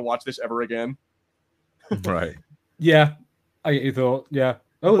necessarily have to watch this ever again. Right. Yeah, I get your thought. Yeah.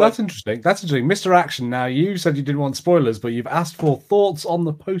 Oh, that's interesting. Mr. Action. Now you said you didn't want spoilers, but you've asked for thoughts on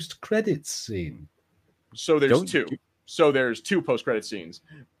the post-credits scene. So there's two. So there's two post-credit scenes.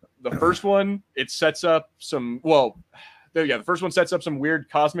 The first one, it sets up some. The first one sets up some weird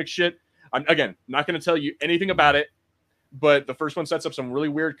cosmic shit. I'm not going to tell you anything about it, but the first one sets up some really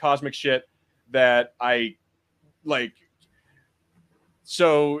weird cosmic shit that I like.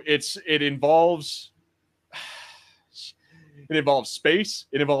 So it involves space,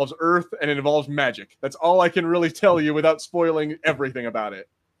 it involves Earth, and it involves magic. That's all I can really tell you without spoiling everything about it.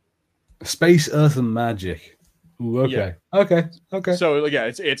 Space, Earth, and magic. Ooh, okay. Yeah. Okay. So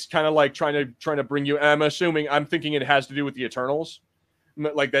it's kind of like trying to bring you. I'm thinking it has to do with the Eternals,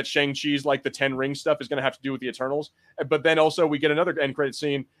 like that Shang-Chi's like the 10 ring stuff is going to have to do with the Eternals. But then also we get another end credit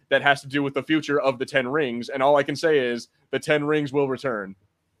scene that has to do with the future of the 10 rings, and all I can say is the 10 rings will return.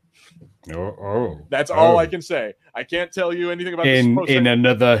 That's all I can say. I can't tell you anything about in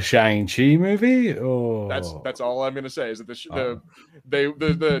another Shang-Chi movie. Oh, that's all I'm gonna say is that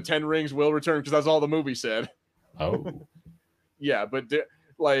the 10 rings will return because that's all the movie said. Oh, yeah, but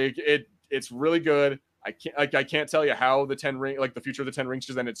it's really good. I can't tell you how the 10 ring like the future of the 10 rings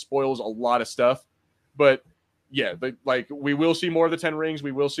because then it spoils a lot of stuff. But yeah, we will see more of the 10 rings.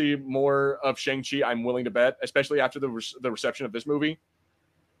 We will see more of Shang-Chi. I'm willing to bet, especially after the reception of this movie.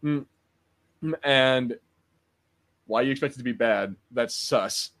 And why you expect it to be bad? That's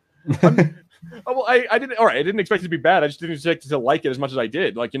sus. I didn't. All right, I didn't expect it to be bad. I just didn't expect to like it as much as I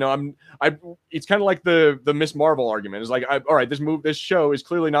did. Like it's kind of like the Miss Marvel argument. It's like, all right, this show is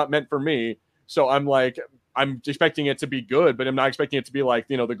clearly not meant for me. So I'm expecting it to be good, but I'm not expecting it to be like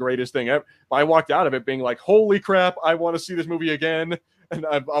the greatest thing ever. I walked out of it being like, holy crap, I want to see this movie again, and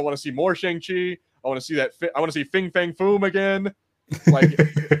I want to see more Shang-Chi. I want to see I want to see Fing Fang Foom again. Like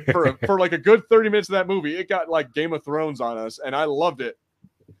for like a good 30 minutes of that movie, it got like Game of Thrones on us, and I loved it.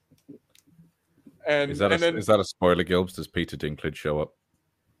 And is that a spoiler, Gilbs? Does Peter Dinklage show up?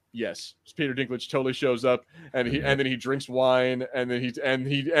 Yes, Peter Dinklage totally shows up, and then he drinks wine, and then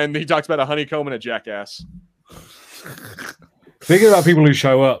he talks about a honeycomb and a jackass. Thinking about people who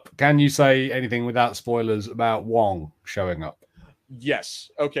show up, can you say anything without spoilers about Wong showing up? Yes.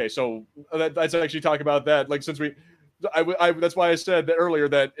 Okay. So let's actually talk about that. Like since that's why I said that earlier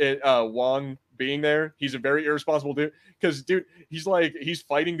that Wong being there, he's a very irresponsible dude. Because dude, he's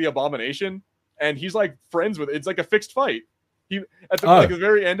fighting the Abomination, and he's like friends with. It's like a fixed fight. He at the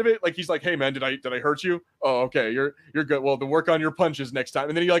very end of it, like he's like, "Hey man, did I hurt you? Oh, okay, you're good. Well, to work on your punches next time."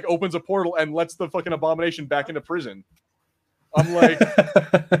 And then he like opens a portal and lets the fucking Abomination back into prison. I'm like,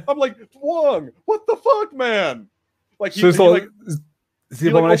 Wong, what the fuck, man? Like is the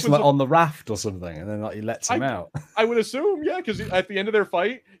Abomination like on the raft or something, and then like he lets him out? I would assume, yeah, because at the end of their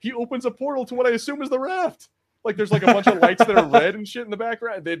fight, he opens a portal to what I assume is the raft. Like there's like a bunch of lights that are red and shit in the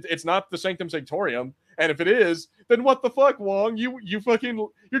background. It's not the Sanctum Sanctorium, and if it is, then what the fuck, Wong?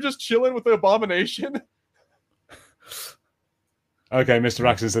 You're just chilling with the Abomination. Okay, Mr.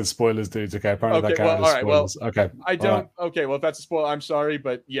 Axon said spoilers, dudes. Okay, apparently that counts as spoilers. Okay, I don't. Right. Okay, well if that's a spoiler, I'm sorry,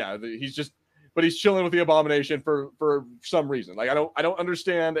 but yeah, he's chilling with the Abomination for some reason. Like I don't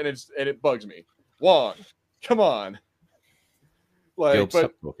understand, and it bugs me. Wong, come on. Like,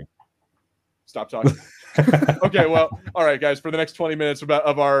 stop talking. Okay, well, all right, guys. For the next 20 minutes of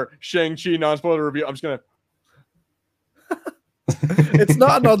our Shang-Chi non-spoiler review, I'm just gonna. It's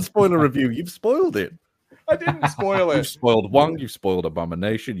not a non-spoiler review. You've spoiled it. I didn't spoil it. You've spoiled Wong. You've spoiled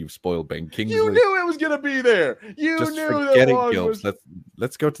Abomination. You've spoiled Ben Kingsley. You knew it was gonna be there. You just knew forget that it, Wong Gilbs. was.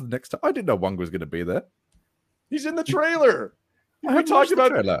 Let's go to the next time. I didn't know Wong was gonna be there. He's in the trailer. We talked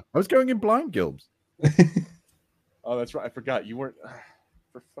about the trailer. I was going in blind, Gilbs. Oh, that's right. I forgot you weren't.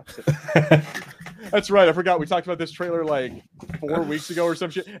 For fuck's sake. That's right. I forgot. We talked about this trailer like 4 weeks ago or some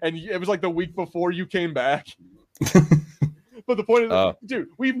shit, and it was like the week before you came back. But the point is, dude,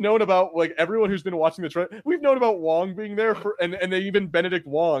 we've known about like everyone who's been watching the trailer. We've known about Wong being there and they even Benedict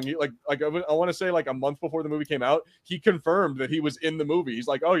Wong. I want to say like a month before the movie came out, he confirmed that he was in the movie. He's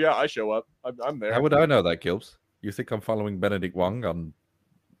like, "Oh yeah, I show up. I'm there." How would I know that, Gilbs? You think I'm following Benedict Wong on?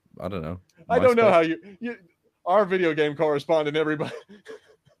 I don't know. I don't know how you our video game correspondent, everybody.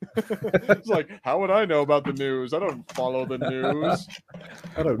 It's like, how would I know about the news? I don't follow the news.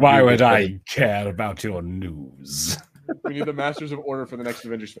 Why would I care about your news? We need the Masters of Order for the next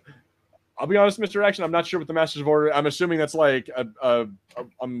Avengers. I'll be honest, Mr. Action, I'm not sure what the Masters of Order. I'm assuming that's like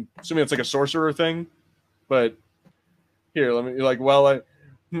I'm assuming it's like a sorcerer thing. But here, let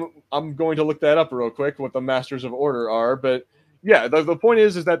me I'm going to look that up real quick. What the Masters of Order are, but yeah, the point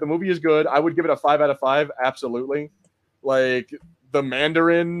is that the movie is good. I would give it a 5 out of 5, absolutely. Like the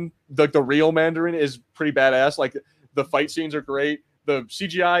Mandarin, the real Mandarin is pretty badass. Like the fight scenes are great. The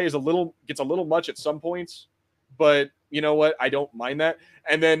CGI gets a little much at some points, but you know what? I don't mind that.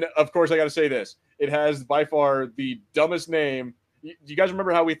 And then, of course, I got to say this: it has by far the dumbest name. Do you guys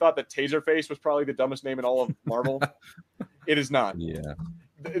remember how we thought that Taserface was probably the dumbest name in all of Marvel? It is not. Yeah.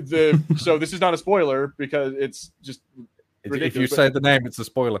 So this is not a spoiler because it's just ridiculous. If you say the name, it's a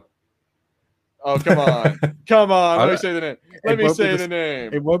spoiler. Oh, come on. Let me say the name. Let me say the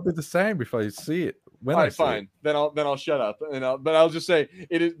name. It won't be the same if I see it. All right, fine. Then I'll shut up. But I'll just say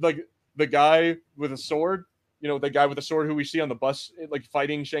it is like the guy with a sword. You know, the guy with the sword who we see on the bus, like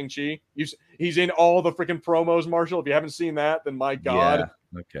fighting Shang-Chi. He's in all the freaking promos, Marshall. If you haven't seen that, then my God.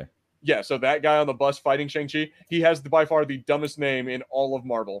 Yeah. Okay. Yeah, so that guy on the bus fighting Shang-Chi, he has by far the dumbest name in all of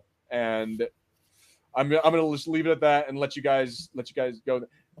Marvel. And I'm gonna just leave it at that and let you guys go.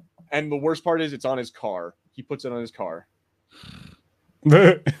 And the worst part is it's on his car. He puts it on his car.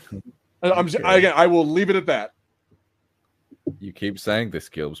 Again, I will leave it at that. You keep saying this,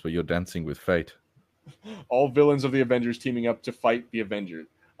 Gilbs, but you're dancing with fate. All villains of the Avengers teaming up to fight the Avengers.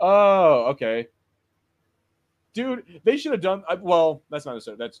 Oh, okay. Dude, they should have done. Well, that's not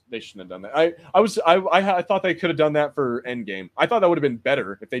necessarily. They shouldn't have done that. I thought they could have done that for Endgame. I thought that would have been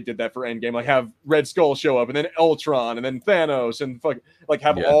better if they did that for Endgame. Like have Red Skull show up, and then Ultron, and then Thanos, and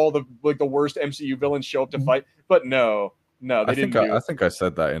have all the the worst MCU villains show up to fight. But no, they didn't. I think I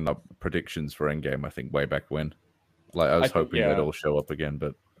said that in the predictions for Endgame. I think way back when. Like I was hoping they'd all show up again,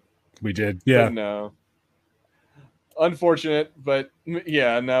 but we did. Yeah, but no. Unfortunate, but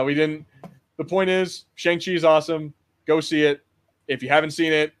yeah, no, we didn't. The point is, Shang-Chi is awesome. Go see it. If you haven't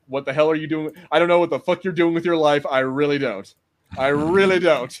seen it, what the hell are you doing? I don't know what the fuck you're doing with your life. I really don't. I really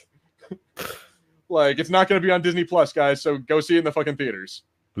don't. Like, it's not going to be on Disney Plus, guys, so go see it in the fucking theaters.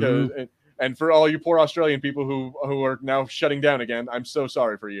 And for all you poor Australian people who are now shutting down again, I'm so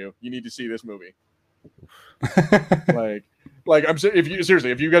sorry for you. You need to see this movie. Like I'm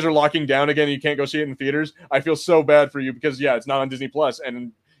if you guys are locking down again and you can't go see it in theaters, I feel so bad for you because it's not on Disney Plus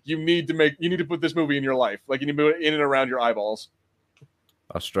and you need to put this movie in your life. Like you need to put it in and around your eyeballs.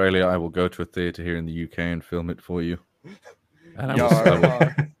 Australia, I will go to a theater here in the UK and film it for you. And I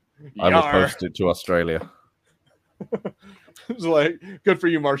will post it to Australia. It's like, good for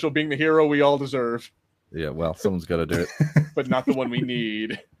you, Marshall, being the hero we all deserve. Yeah, well, someone's got to do it. But not the one we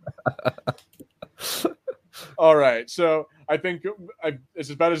need. All right, so I think it's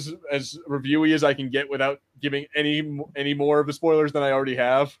about as reviewy as I can get without giving any more of the spoilers than I already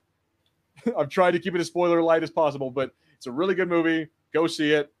have. I've tried to keep it as spoiler light as possible, but it's a really good movie. Go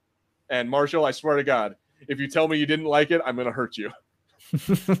see it. And Marshall, I swear to God, if you tell me you didn't like it, I'm going to hurt you.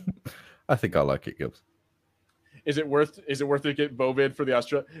 I think I like it, Gibbs. Is it worth to get Bovid for the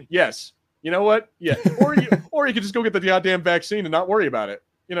Australia? Yes. You know what? Yeah. Or you could just go get the goddamn vaccine and not worry about it.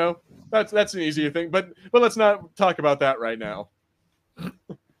 You know, that's an easier thing. But let's not talk about that right now.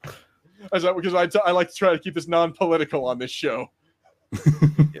 Because I like to try to keep this non-political on this show.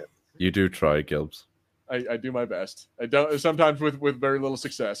 Yeah, you do try, Gilbs. I do my best. I don't sometimes with very little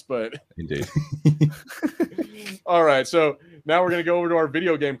success, but indeed. All right, so now we're gonna go over to our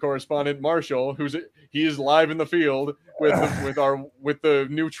video game correspondent Marshall, he is live in the field with the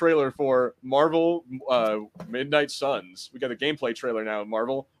new trailer for Marvel Midnight Suns. We got a gameplay trailer now,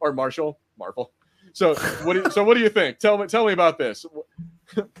 Marvel. So what do you think? Tell me about this.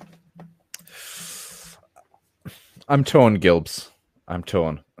 I'm torn, Gilbs. I'm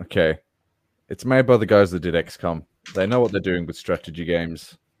torn. Okay. It's made by the guys that did XCOM. They know what they're doing with strategy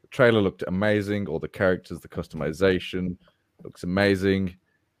games. The trailer looked amazing. All the characters, the customization looks amazing.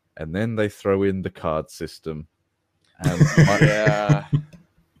 And then they throw in the card system. And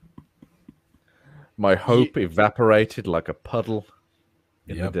my hope evaporated like a puddle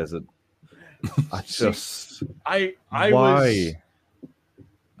in the desert.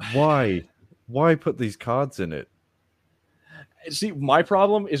 Why put these cards in it? See, my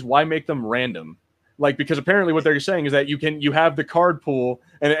problem is why make them random? Like, because apparently what they're saying is that you have the card pool,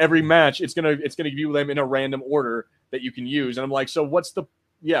 and every match it's gonna give you them in a random order that you can use. And I'm like, so what's the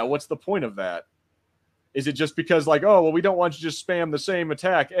point of that? Is it just because like, oh well, we don't want you to just spam the same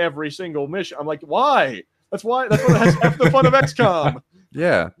attack every single mission? I'm like, why? That's what has half the fun of XCOM.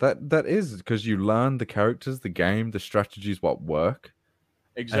 Yeah, that is because you learn the characters, the game, the strategies, what work.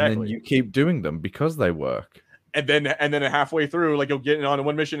 Exactly. And then you keep doing them because they work. And then halfway through, like you'll get on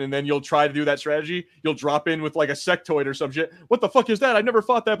one mission and then you'll try to do that strategy. You'll drop in with like a sectoid or some shit. What the fuck is that? I never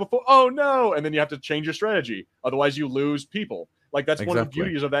fought that before. Oh no. And then you have to change your strategy. Otherwise you lose people. Like that's one of the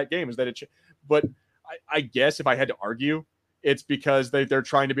beauties of that game is that but I guess if I had to argue, it's because they're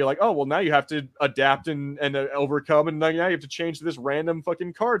trying to be like, oh, well now you have to adapt and overcome. And now you have to change to this random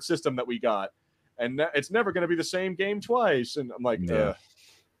fucking card system that we got. And it's never going to be the same game twice. And I'm like,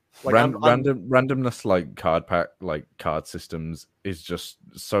 like randomness, like card systems, is just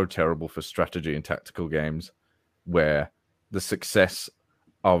so terrible for strategy and tactical games, where the success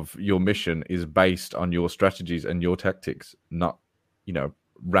of your mission is based on your strategies and your tactics, not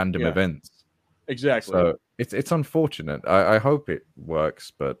random events. Exactly. So it's unfortunate. I hope it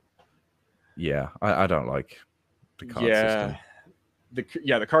works, but I don't like the card system.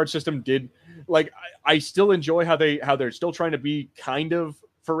 The card system did like I still enjoy how they're still trying to be kind of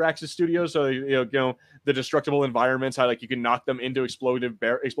Firaxis Studios, so the destructible environments, how like you can knock them into explosive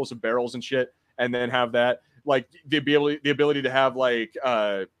barrels and shit, and then have that like the ability to have like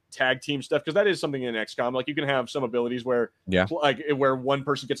tag team stuff, because that is something in XCOM. Like you can have some abilities where where one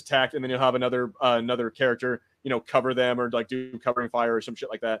person gets attacked and then you'll have another character cover them or like do covering fire or some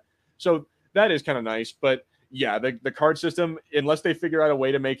shit like that. So that is kind of nice, but yeah, the card system, unless they figure out a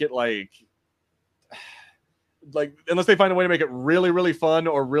way to make it like unless they find a way to make it really, really fun,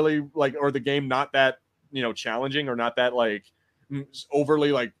 or really like, or the game not that, you know, challenging, or not that like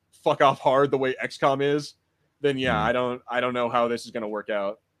overly like fuck off hard the way XCOM is, then yeah, I don't know how this is going to work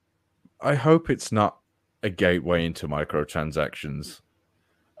out. I hope it's not a gateway into microtransactions.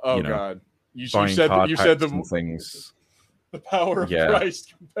 Oh, you know, God. You buying said card you said packs and things. the power of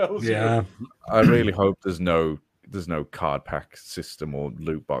Christ compels you. I really hope there's no card pack system or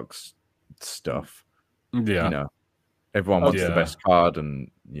loot box stuff. Yeah. You know, everyone wants the best card,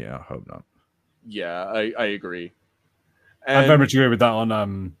 and I hope not. Yeah, I agree. And I very much agree with that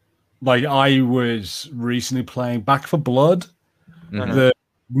on like I was recently playing Back 4 Blood, the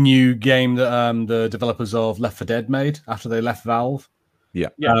new game that the developers of Left 4 Dead made after they left Valve. Yeah.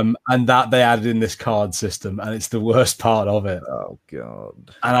 And that they added in this card system, and it's the worst part of it. Oh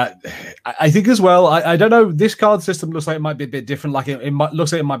God. And I think as well, I don't know, this card system looks like it might be a bit different. Like it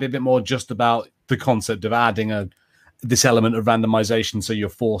looks like it might be a bit more just about the concept of adding this element of randomization, so you're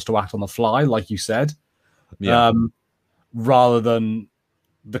forced to act on the fly, like you said. Yeah. Rather than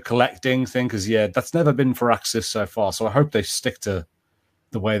the collecting thing, because that's never been for Axis so far. So I hope they stick to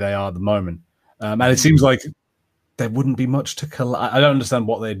the way they are at the moment. And it seems like there wouldn't be much to collect. I don't understand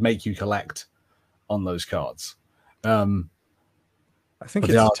what they'd make you collect on those cards. I think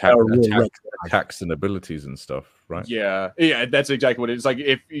it's attacks and abilities and stuff, right? Yeah, that's exactly what it is. Like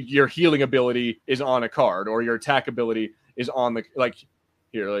if your healing ability is on a card, or your attack ability is on the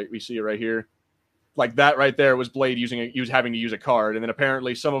here, like we see it right here, like that right there was Blade having to use a card, and then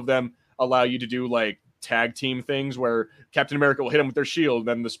apparently some of them allow you to do like tag team things where Captain America will hit him with their shield,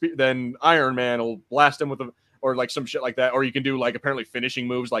 then Iron Man will blast him with or like some shit like that, or you can do like apparently finishing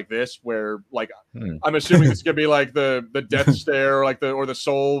moves like this, where like I'm assuming it's gonna be like the death stare, or the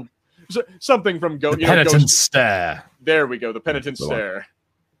soul, something from Penitent stare. There we go, the penitent stare.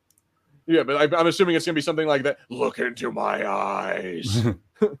 Yeah, but I'm assuming it's gonna be something like that. Look into my eyes,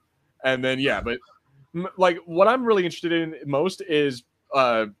 and then but like what I'm really interested in most is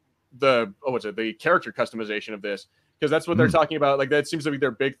the character customization of this, because that's what they're talking about. Like that seems to be their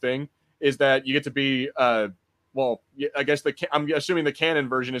big thing, is that you get to be I guess I'm assuming the canon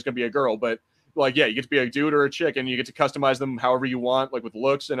version is going to be a girl, but you get to be a dude or a chick, and you get to customize them however you want, like with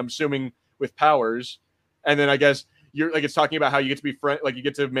looks, and I'm assuming with powers. And then I guess it's talking about how you get to be you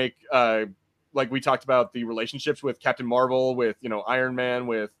get to make like we talked about the relationships with Captain Marvel, with Iron Man,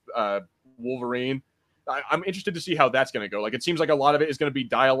 with Wolverine. I'm interested to see how that's going to go. Like it seems like a lot of it is going to be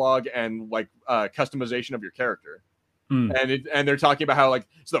dialogue and like customization of your character. And they're talking about how like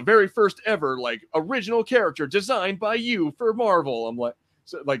it's the very first ever like original character designed by you for Marvel. I'm like,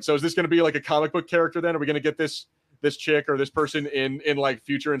 so is this going to be like a comic book character then? Are we going to get this chick or this person in like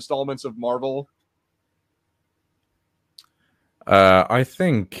future installments of Marvel? I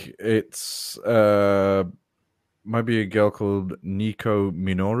think it's might be a girl called Nico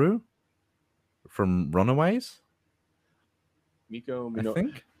Minoru from Runaways. I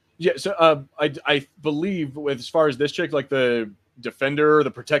think. Yeah, so I believe as far as this chick, like the Defender, the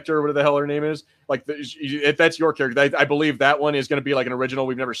Protector, whatever the hell her name is, like if that's your character, I believe that one is going to be like an original.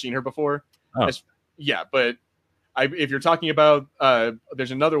 We've never seen her before. Oh. But if you're talking about, there's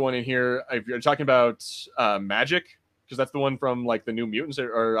another one in here. If you're talking about Magic, because that's the one from like the New Mutants,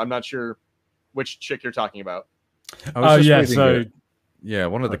 or I'm not sure which chick you're talking about. One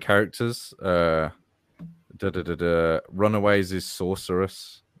of the characters, Runaways is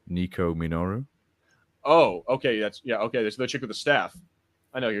Sorceress. Nico Minoru. Oh, okay. That's There's the chick with the staff.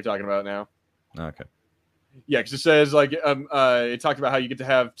 I know who you're talking about now. Okay. Yeah, because it says like it talked about how you get to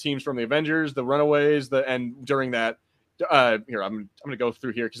have teams from the Avengers, the Runaways, and during that, here I'm gonna go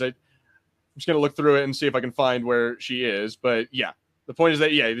through here because I'm just gonna look through it and see if I can find where she is. But yeah, the point is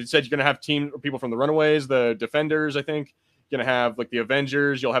that it said you're gonna have people from the Runaways, the Defenders. I think you're gonna have like the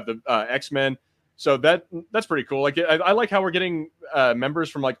Avengers. You'll have the X-Men. So that's pretty cool. Like I like how we're getting members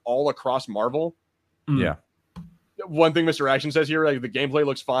from like all across Marvel. Yeah. One thing Mr. Action says here, like the gameplay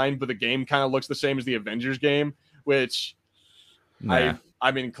looks fine, but the game kind of looks the same as the Avengers game, which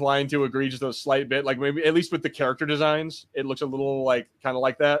I'm inclined to agree just a slight bit. Like maybe at least with the character designs, it looks a little like kind of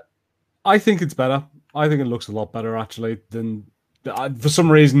like that. I think it's better. I think it looks a lot better actually than. For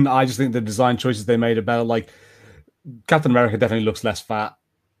some reason, I just think the design choices they made are better. Like Captain America definitely looks less fat.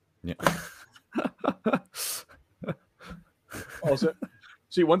 Yeah. Also,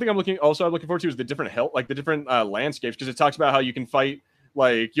 see, one thing I'm looking forward to is the different landscapes, because it talks about how you can fight,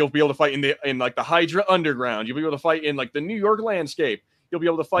 like you'll be able to fight in like the Hydra Underground, you'll be able to fight in like the New York landscape, you'll be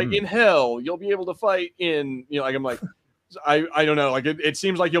able to fight in Hell, you'll be able to fight in I'm like, I don't know. Like it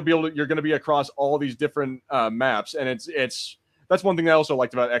seems like you're going to be across all these different maps, and it's that's one thing I also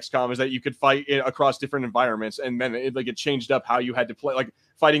liked about XCOM is that you could fight across different environments, and then it changed up how you had to play. Like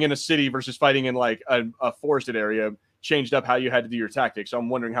fighting in a city versus fighting in like a forested area changed up how you had to do your tactics. So I'm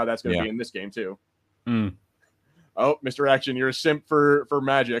wondering how that's going to be in this game too. Mm. Oh, Mr. Action, you're a simp for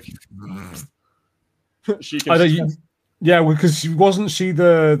magic. She can. Yeah, because wasn't she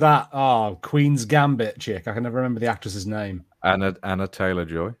that Queen's Gambit chick? I can never remember the actress's name. Anna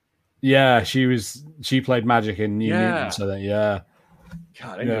Taylor-Joy. Yeah, she played magic in New Mutants. So yeah.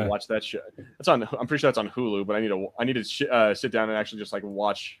 God, I need to watch that show. That's on. I'm pretty sure that's on Hulu, but I need to sit down and actually just like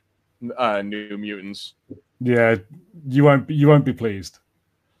watch New Mutants. Yeah, you won't be pleased.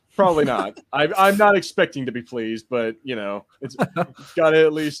 Probably not. I'm not expecting to be pleased, but it's got to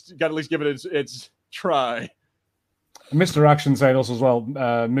at least give it its try. Mr. Action said also as well,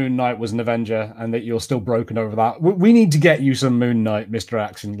 Moon Knight was an Avenger, and that you're still broken over that. We need to get you some Moon Knight, Mr.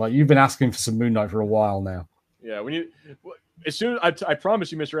 Action. Like you've been asking for some Moon Knight for a while now. Yeah, we need. As soon as I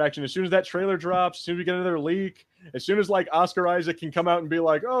promise you, Mr. Action, as soon as that trailer drops, as soon as we get another leak, as soon as like Oscar Isaac can come out and be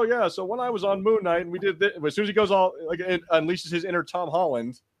like, oh yeah, so when I was on Moon Knight and we did this, as soon as he goes all like it unleashes his inner Tom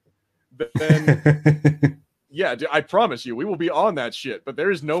Holland, then yeah, I promise you, we will be on that shit. But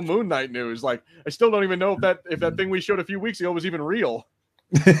there is no Moon Knight news. Like, I still don't even know if that thing we showed a few weeks ago was even real.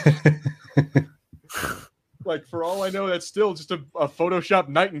 Like, for all I know, that's still just a Photoshop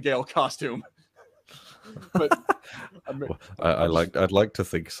Nightingale costume. But I'd like to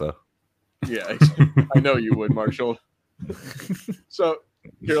think so. Yeah, I know you would, Marshall. So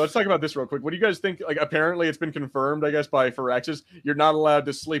here, let's talk about this real quick. What do you guys think? Like, apparently, it's been confirmed, I guess, by Firaxis. You're not allowed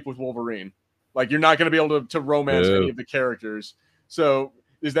to sleep with Wolverine. Like, you're not going to be able to romance any of the characters. So,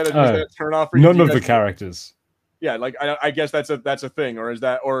 is that a turn off for you? None of the characters. Yeah, like I guess that's a thing, or is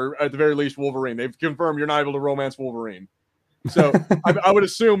that, or at the very least, Wolverine? They've confirmed you're not able to romance Wolverine. So, I would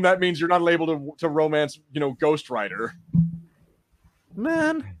assume that means you're not able to romance, Ghost Rider.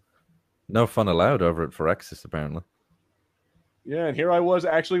 Man, no fun allowed over at Firaxis, apparently. Yeah, and here I was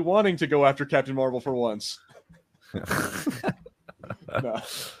actually wanting to go after Captain Marvel for once. No.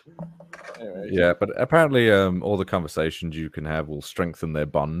 Anyway. Yeah, but apparently all the conversations you can have will strengthen their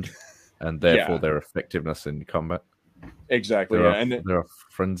bond and therefore their effectiveness in combat. Exactly. There are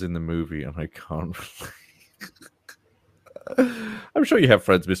friends in the movie, and I can't. I'm sure you have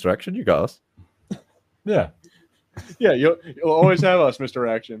friends, Mr. Action. You got us. Yeah. Yeah, you'll always have us, Mr.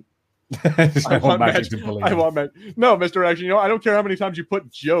 Action. I want magic. No, Mr. Action. I don't care how many times you put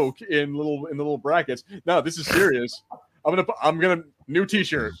joke in little brackets. No, this is serious. I'm gonna new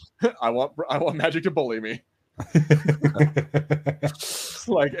T-shirt. I want magic to bully me.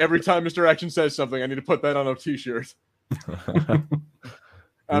 Like every time Mr. Action says something, I need to put that on a T-shirt.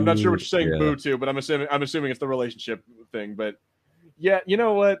 I'm not sure what you're saying boo to, but I'm assuming it's the relationship thing. But yeah, you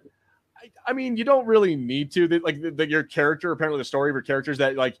know what? I mean, you don't really need to. Your character, apparently the story of your character is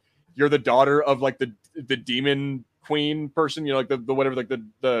that like you're the daughter of like the demon queen person, like the whatever, like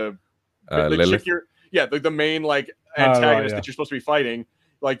the chick the main like antagonist that you're supposed to be fighting.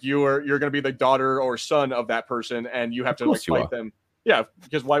 Like you're going to be the daughter or son of that person, and you have to like fight them. Yeah,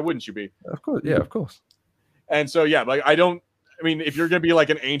 because why wouldn't you be? Of course, yeah, of course. And so yeah, like I mean, if you're going to be like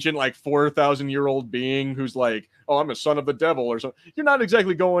an ancient, like 4,000-year-old being who's like, oh, I'm a son of the devil or something, you're not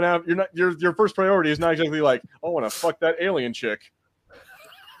exactly going out. You're not. Your first priority is not exactly like, oh, I want to fuck that alien chick.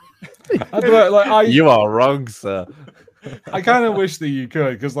 You are wrong, sir. I kind of wish that you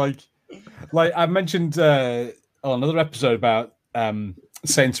could, because like I mentioned on another episode about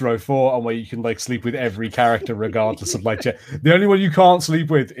Saints Row 4, and where you can like sleep with every character regardless of like the only one you can't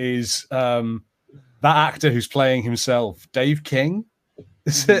sleep with is that actor who's playing himself, Dave King.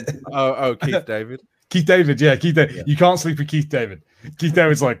 Is it? Oh, Keith David. Keith David, yeah, Keith David. Yeah. You can't sleep with Keith David. Keith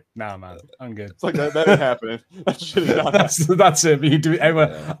David's like, nah, man, I'm good. It's like that ain't happening. That's it. But you do it everywhere.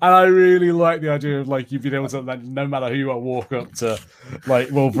 Yeah. And I really like the idea of like you've been able to, like, no matter who you are, walk up to like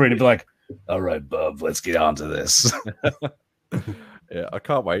Wolverine and be like, all right, bub, let's get on to this. Yeah, I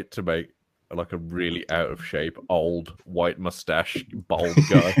can't wait to make like a really out of shape, old, white mustache, bald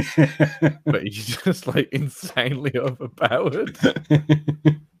guy. But he's just like insanely overpowered.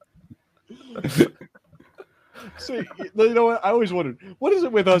 See, you know what? I always wondered, what is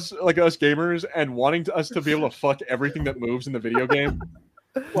it with us, like us gamers, and wanting us to be able to fuck everything that moves in the video game?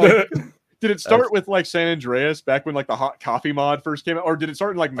 Like, did it start with like San Andreas back when like the hot coffee mod first came out, or did it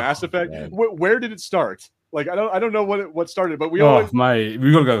start in like Mass Effect? Where did it start? Like I don't know what started, but we always... mate,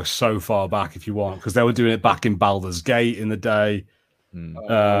 we've got to go so far back if you want, because they were doing it back in Baldur's Gate in the day.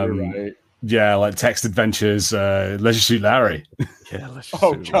 Right. Yeah, like Text Adventures, Leisure Suit Larry. Yeah,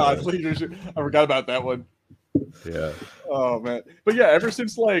 God, Leisure Suit. I forgot about that one. Yeah. Oh man, but yeah, ever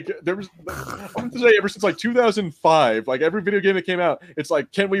since like there was, I'm going to say ever since like 2005, like every video game that came out, it's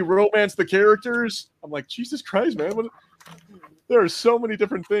like, can we romance the characters? I'm like, Jesus Christ, man! There are so many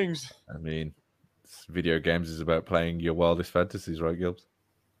different things. I mean, video games is about playing your wildest fantasies, right, Gilbs?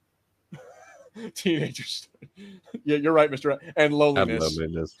 Teenagers. Yeah, you're right, Mr. And loneliness.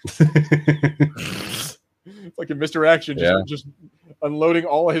 And loneliness. Fucking Mr. Action just unloading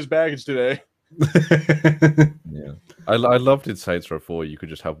all of his baggage today. Yeah, I loved in Saints Row 4 you could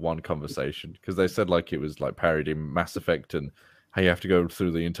just have one conversation, because they said like it was like parodying Mass Effect and how you have to go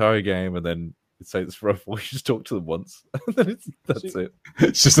through the entire game, and then in Saints Row 4 you just talk to them once and then that's it.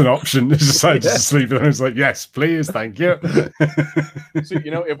 It's just an option. It's just like just sleep, and it's like, yes, please, thank you. So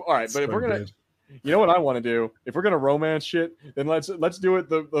if we're gonna good. You know what I want to do? If we're gonna romance shit, then let's do it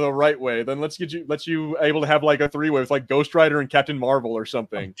the right way. Then let's get you able to have like a 3-way with like Ghost Rider and Captain Marvel or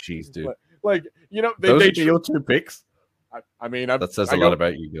something. Jeez, dude. Like, you know, those are your 2 picks. I mean, that says a lot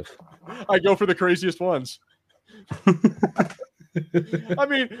about you, Gil. I go for the craziest ones. I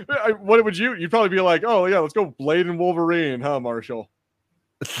mean, what would you? You'd probably be like, oh yeah, let's go Blade and Wolverine, huh, Marshall?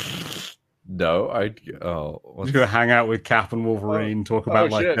 No, Just gonna hang out with Cap and Wolverine, talk about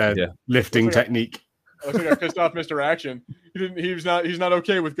their lifting technique. Looks like I pissed off Mr. Action. He's not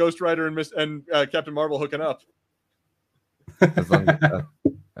okay with Ghost Rider and Captain Marvel hooking up. As long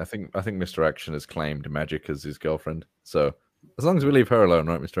I think Mr. Action has claimed Magic as his girlfriend. So as long as we leave her alone,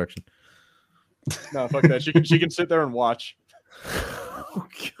 right, Mr. Action? No, fuck that. She can sit there and watch. Oh,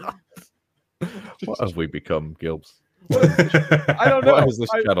 God. What have we become, Gilbs? I don't know. What has this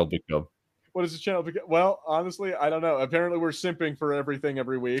channel become? What is the channel? Well, honestly, I don't know. Apparently, we're simping for everything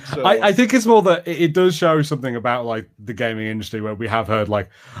every week. So I think it's more that it does show something about like the gaming industry where we have heard like,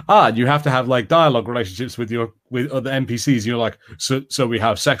 you have to have like dialogue relationships with other NPCs. And you're like, so we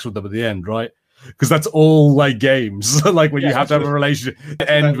have sex with them at the end, right? Because that's all like games. Like when you have to have a relationship,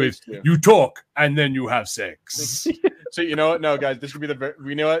 end with you talk and then you have sex. So you know what? No, guys, this could be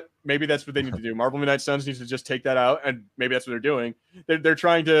you know what? Maybe that's what they need to do. Marvel Midnight Suns needs to just take that out, and maybe that's what they're doing. They're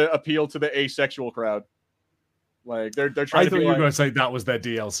trying to appeal to the asexual crowd. Like they're trying. I thought you were going to say that was their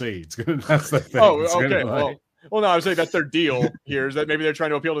DLC. That's the thing. Oh, okay. Well, no, I would say that's their deal here. Is that maybe they're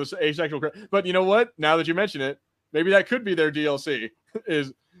trying to appeal to this asexual crowd? But you know what? Now that you mention it, maybe that could be their DLC.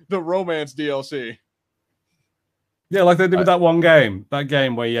 Is the romance DLC? Yeah, like they did with that one game. That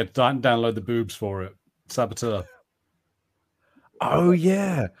game where you had to download the boobs for it. Saboteur. Oh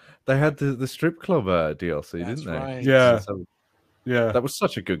yeah, they had the strip club DLC, didn't they? Right. Yeah, yeah. That was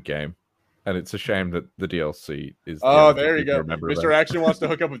such a good game, and it's a shame that the DLC is. Oh, there you go. Mr. Action wants to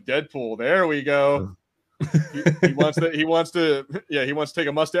hook up with Deadpool. There we go. he wants to take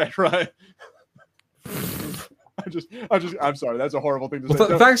a mustache ride. I'm sorry. That's a horrible thing to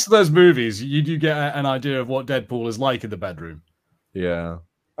say. Thanks to those movies, you do get an idea of what Deadpool is like in the bedroom. Yeah.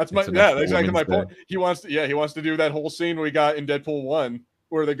 That's exactly my point. He wants to do that whole scene we got in Deadpool 1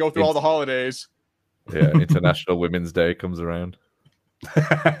 where they go through all the holidays. Yeah, International Women's Day comes around. Dude,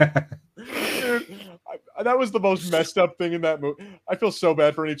 that was the most messed up thing in that movie. I feel so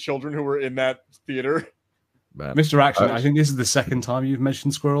bad for any children who were in that theater. Man. Mr. Action, I think this is the second time you've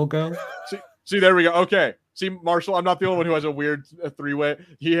mentioned Squirrel Girl. See, there we go. Okay. See, Marshall, I'm not the only one who has a weird 3-way.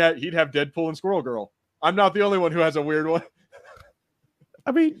 He'd have Deadpool and Squirrel Girl. I'm not the only one who has a weird one.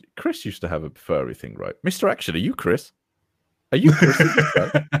 I mean, Chris used to have a furry thing, right? Mr. Action, are you Chris? Are you Chris?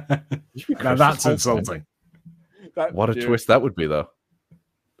 Now that's insulting. What a twist that would be, though.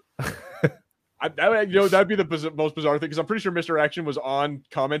 That'd be the most bizarre thing, because I'm pretty sure Mr. Action was on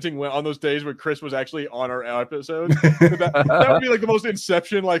commenting on those days when Chris was actually on our episodes. that would be like the most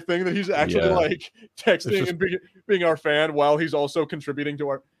Inception like thing, that he's actually like texting and being our fan while he's also contributing to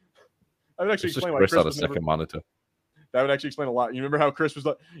our. I would actually explain why Chris on a second monitor. That would actually explain a lot. You remember how Chris was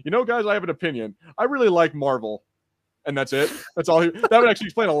like, guys, I have an opinion. I really like Marvel. And that's it. That's all. That would actually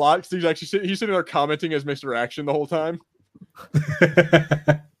explain a lot, because he's sitting there commenting as Mr. Action the whole time.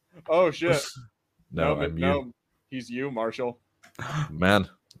 Oh, shit. No, he's you, Marshall. Man,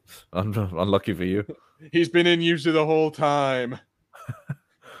 I'm unlucky for you. He's been in you the whole time.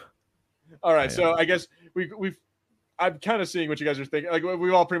 All right, so I guess I'm kind of seeing what you guys are thinking. Like,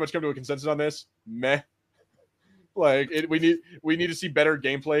 we've all pretty much come to a consensus on this. Meh. Like we need to see better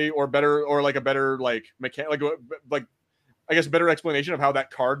gameplay or like a better like mechanic, like I guess a better explanation of how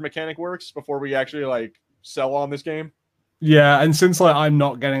that card mechanic works before we actually like sell on this game. Yeah, and since like I'm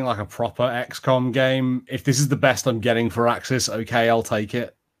not getting like a proper XCOM game, if this is the best I'm getting for Axis, okay, I'll take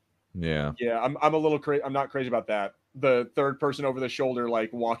it. Yeah. Yeah, I'm a little crazy. I'm not crazy about that. The third person over the shoulder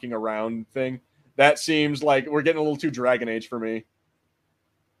like walking around thing. That seems like we're getting a little too Dragon Age for me.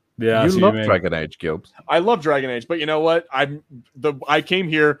 Yeah, You love Dragon Age, Gilbs. I love Dragon Age, but you know what? I came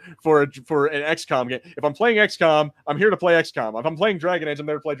here for an XCOM game. If I'm playing XCOM, I'm here to play XCOM. If I'm playing Dragon Age, I'm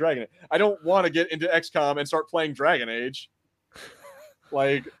there to play Dragon Age. I don't want to get into XCOM and start playing Dragon Age.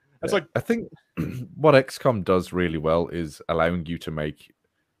 Like that's like I think what XCOM does really well is allowing you to make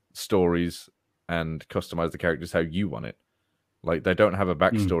stories and customize the characters how you want it. Like they don't have a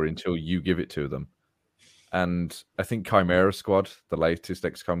backstory until you give it to them. And I think Chimera Squad, the latest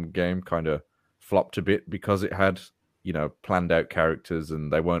XCOM game, kind of flopped a bit because it had, planned out characters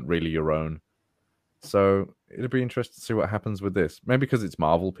and they weren't really your own. So it'll be interesting to see what happens with this. Maybe because it's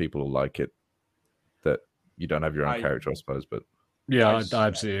Marvel, people will like it. That you don't have your own character, I suppose. But yeah, I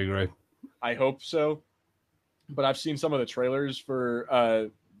absolutely agree. I hope so. But I've seen some of the trailers for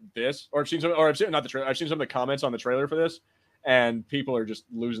this, I've seen some of the comments on the trailer for this. And people are just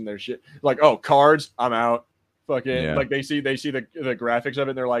losing their shit. Like, oh, cards, I'm out. Fucking like they see the graphics of it,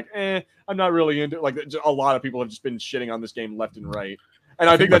 and they're like, I'm not really into it. Like a lot of people have just been shitting on this game left and right. And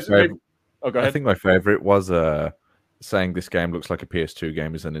I think that's go ahead. I think my favorite was saying this game looks like a PS2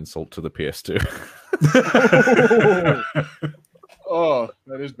 game is an insult to the PS2. Oh,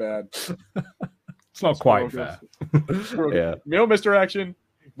 that is bad. It's not quite fair. Yeah. Mr. Action,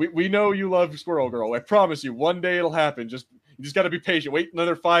 we know you love Squirrel Girl. I promise you, one day it'll happen. You just got to be patient. Wait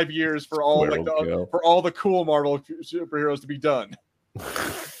another 5 years for all the cool Marvel superheroes to be done.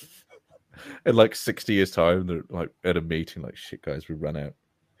 In like 60 years' time, they're like at a meeting, like, shit, guys, we run out.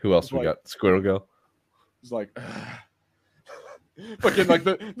 Who else we got? Squirrel Girl. It's like, fucking like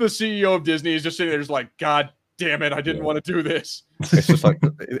the CEO of Disney is just sitting there, just like, God damn it, I didn't want to do this. It's just like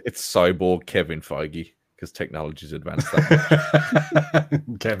it's cyborg Kevin Feige. Because technology's advanced that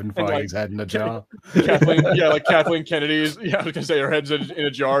much. Kevin Feige's head in a jar. Kathleen Kennedy's. Yeah, I was gonna say her head's in a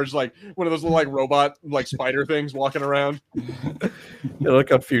jar, just like one of those little like robot like spider things walking around.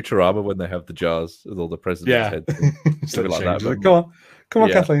 Like on Futurama when they have the jars with all the president's heads. So like that. Like, come on,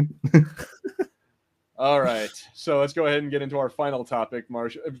 Kathleen. All right, so let's go ahead and get into our final topic,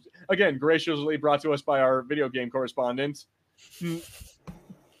 Marsh. Again, graciously brought to us by our video game correspondent.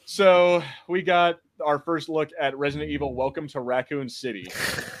 So we got our first look at Resident Evil Welcome to Raccoon City.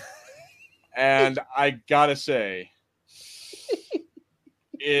 And I gotta say,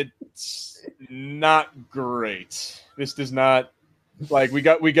 it's not great. This does not we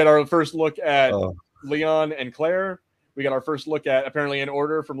get our first look at Leon and Claire. We got our first look at, apparently in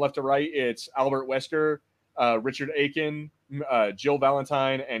order from left to right, it's Albert Wesker, Richard Aiken, Jill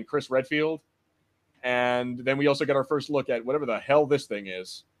Valentine, and Chris Redfield. And then we also got our first look at whatever the hell this thing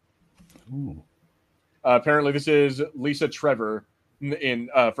is. Ooh. Apparently, this is Lisa Trevor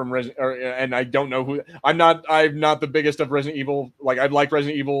from Resident, and I don't know who. I'm not the biggest of Resident Evil. Like I've liked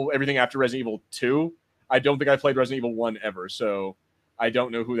Resident Evil, everything after Resident Evil 2. I don't think I played Resident Evil 1 ever, so I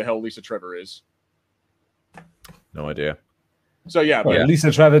don't know who the hell Lisa Trevor is. No idea. So yeah,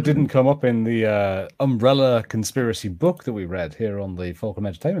 Lisa Trevor didn't come up in the Umbrella conspiracy book that we read here on the Fulcrum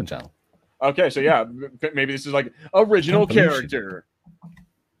Entertainment channel. Okay, so yeah, maybe this is like original character.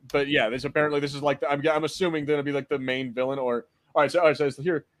 But yeah, this is like I'm assuming going to be like the main villain. Or all right, so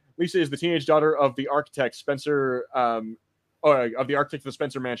here, Lisa is the teenage daughter of the architect Spencer, of the architect of the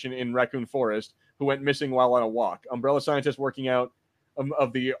Spencer Mansion in Raccoon Forest, who went missing while on a walk. Umbrella scientists working out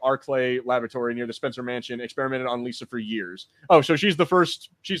of the Arclay laboratory near the Spencer Mansion experimented on Lisa for years. Oh, so she's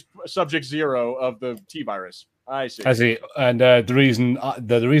subject 0 of the T virus. I see. And the reason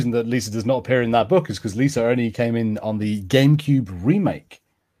that Lisa does not appear in that book is because Lisa only came in on the GameCube remake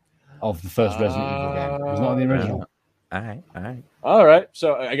of the first Resident Evil game. It was not the original. All right.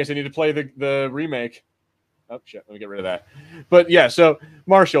 So I guess I need to play the remake. Oh shit! Let me get rid of that. But yeah, so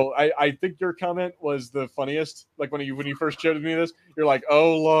Marshall, I think your comment was the funniest. Like when you first showed me this, you're like,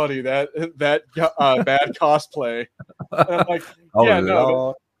 "Oh lordy, that bad cosplay." And I'm like,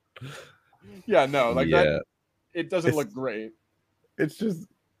 that. It doesn't look great. It's just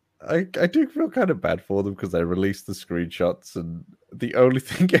I do feel kind of bad for them because they released the screenshots and the only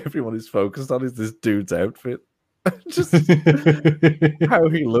thing everyone is focused on is this dude's outfit. Just how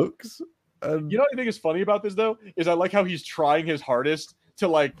he looks. You know what I think is funny about this though is I like how he's trying his hardest to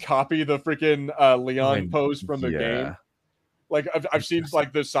like copy the freaking Leon pose from the game. Like I've seen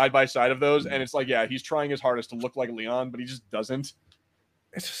like the side by side of those, and it's like he's trying his hardest to look like Leon, but he just doesn't.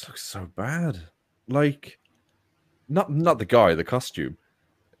 It just looks so bad. Like not the guy, the costume,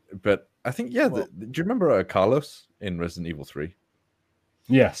 but I think do you remember Carlos in Resident Evil 3?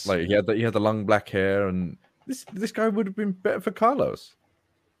 Yes. Like he had the long black hair, and this guy would have been better for Carlos.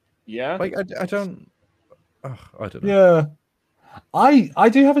 Yeah. Like I don't know. Yeah. I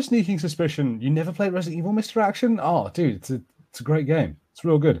do have a sneaking suspicion you never played Resident Evil, Mr. Action. Oh, dude, it's a great game. It's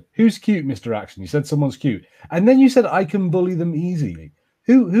real good. Who's cute, Mr. Action? You said someone's cute. And then you said I can bully them easily.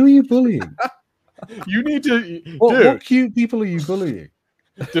 Who are you bullying? You need to, What cute people are you bullying?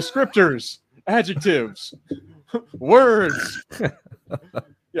 Descriptors, adjectives, words.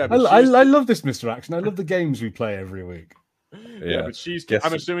 Yeah, but I love this, Mr. Action. I love the games we play every week. Yeah, but she's.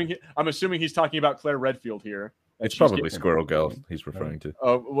 I'm assuming he's talking about Claire Redfield here. It's probably Squirrel Girl he's referring to.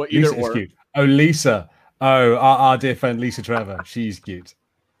 Oh, well, either Lisa or. Is cute. Oh, Lisa. Oh, our dear friend Lisa Trevor. She's cute.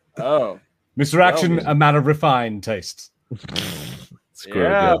 Oh, Mr. Action, a man of refined tastes.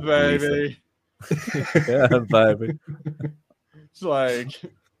 Yeah, baby. Yeah, baby. It's like,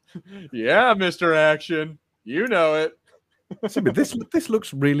 yeah, Mr. Action, you know it. See, but this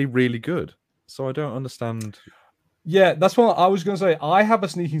looks really, really good. So I don't understand. Yeah, that's what I was going to say. I have a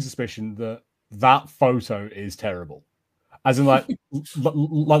sneaking suspicion that photo is terrible. As in, like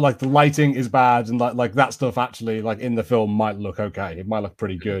the lighting is bad, and like that stuff actually, like in the film, might look okay. It might look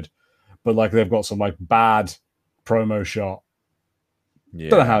pretty good, but like they've got some like bad promo shot. Yeah.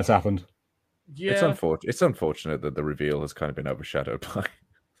 Don't know how it's happened. Yeah, it's unfortunate that the reveal has kind of been overshadowed by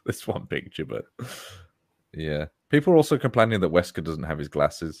this one picture, but yeah, people are also complaining that Wesker doesn't have his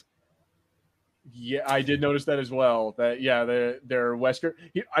glasses. Yeah, I did notice that as well. That their Wesker.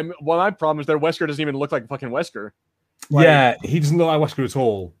 My problem is their Wesker doesn't even look like fucking Wesker. Like, yeah, he doesn't look like Wesker at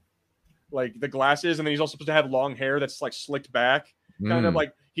all. Like the glasses, and then he's also supposed to have long hair that's like slicked back, kind of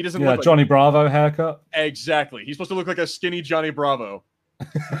like he doesn't look like Johnny Bravo haircut. Exactly, he's supposed to look like a skinny Johnny Bravo.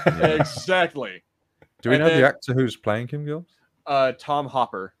 Exactly. Do we know the actor who's playing him, Gilbs? Tom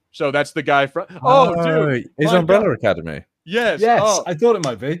Hopper. So that's the guy from. Dude, he's Umbrella Academy. Yes. I thought it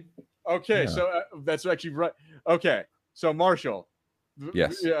might be. Okay, so that's actually right. Okay, so Marshall.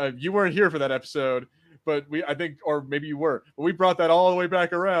 Yes. You weren't here for that episode, but I think, or maybe you were, but we brought that all the way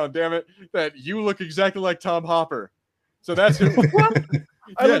back around. Damn it! That you look exactly like Tom Hopper. So that's who.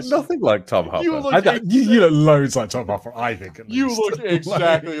 I look nothing like Tom Hopper. You look loads like Tom Hopper, I think. At least. You look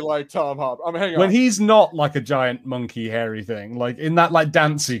exactly like Tom Hopper. Hang on. When he's not like a giant monkey hairy thing, like in that like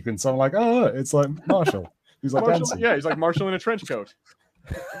dance sequence, I'm like, oh, it's like Marshall. He's like dancing. Yeah, he's like Marshall in a trench coat.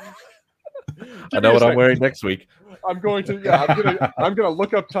 I know what I'm wearing next week. I'm going to I'm gonna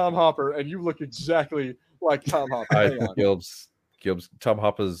look up Tom Hopper, and you look exactly like Tom Hopper. Gibbs, Tom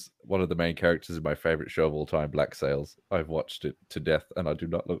Hopper's one of the main characters in my favorite show of all time, Black Sails. I've watched it to death, and I do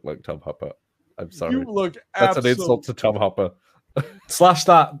not look like Tom Hopper. I'm sorry. You look That's an insult to Tom Hopper. Slash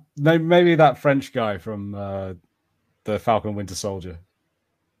that, maybe that French guy from the Falcon and Winter Soldier.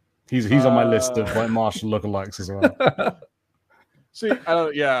 He's on my list of like Martial lookalikes as well. See, I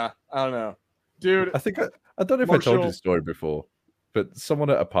don't know. Dude, I don't know if I told you the story before, but someone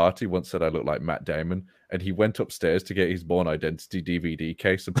at a party once said I look like Matt Damon, and he went upstairs to get his Bourne Identity DVD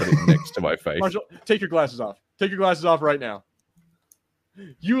case and put it next to my face. Marshall, take your glasses off. Take your glasses off right now.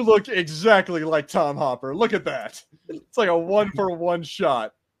 You look exactly like Tom Hopper. Look at that. It's like a 1-for-1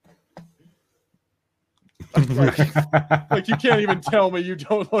 shot. Like you can't even tell me you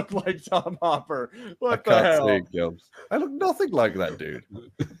don't look like Tom Hopper. What the hell? See it, I look nothing like that dude.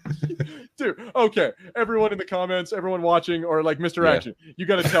 Dude, okay. Everyone in the comments, everyone watching, or like Mr. Action, you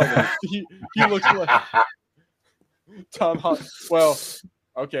got to tell me. He looks like Tom Hopper. Well,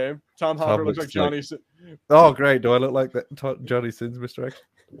 okay. Tom Hopper looks like Johnny. Oh, great. Do I look like that Johnny Sins, Mr.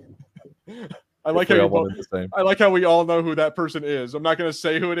 Action? I like how we all know who that person is. I'm not going to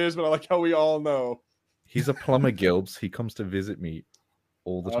say who it is, but I like how we all know. He's a plumber, Gilbs. He comes to visit me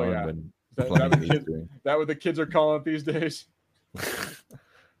all the time when plumbing needs doing. That what the kids are calling it these days? I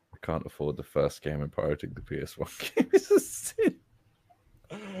can't afford the first game and pirating the PS1 game is a sin.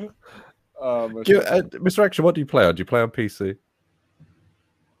 Mr. Action, what do you play on? Do you play on PC?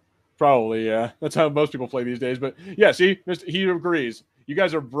 Probably, yeah. That's how most people play these days. But yeah, see, he agrees. You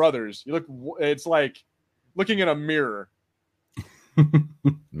guys are brothers. You look. It's like looking in a mirror.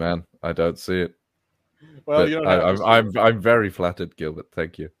 Man, I don't see it. Well, you don't I'm very flattered, Gilbert.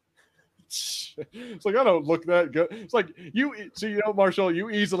 Thank you. It's like I don't look that good. It's like you see, Marshall, you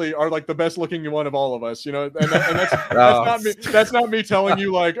easily are like the best looking one of all of us, and that's not me. That's not me telling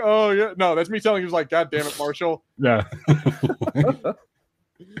you like, oh yeah, no, that's me telling you like, God damn it, Marshall. Yeah.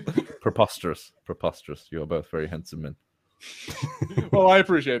 Preposterous. You are both very handsome men. Well, I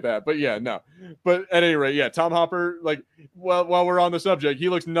appreciate that, but yeah, no. But at any rate, yeah, Tom Hopper, like, well, while we're on the subject, he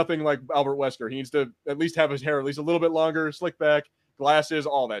looks nothing like Albert Wesker. He needs to at least have his hair at least a little bit longer, slick back, glasses,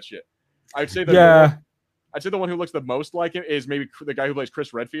 all that shit. I'd say that. I'd say the one who looks the most like him is maybe the guy who plays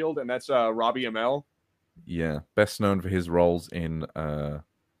Chris Redfield, and that's Robbie Amell. Yeah, best known for his roles in kind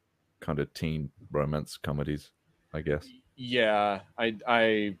of teen romance comedies, I guess. Yeah, I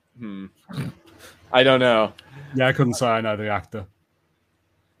don't know. Yeah, I couldn't say I know the actor.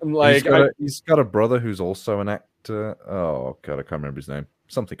 I'm like, he's got a brother who's also an actor. Oh god, I can't remember his name.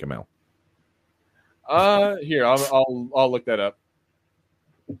 Something Kamel. Here, I'll look that up.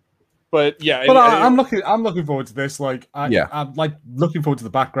 But yeah, But I'm looking forward to this. Like, I'm like looking forward to the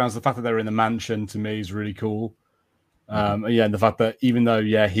backgrounds. The fact that they're in the mansion to me is really cool. Yeah, and the fact that even though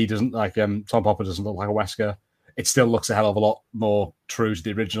he doesn't like Tom Popper doesn't look like a Wesker, it still looks a hell of a lot more true to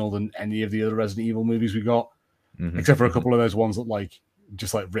the original than any of the other Resident Evil movies we got, except for a couple of those ones that like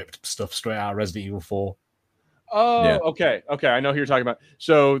just like ripped stuff straight out of Resident Evil 4. Oh, yeah. Okay. I know who you're talking about.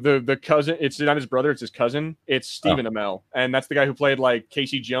 So the cousin, it's not his brother, it's his cousin. It's Stephen Amell, and that's the guy who played like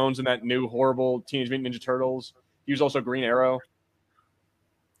Casey Jones in that new horrible Teenage Mutant Ninja Turtles. He was also Green Arrow.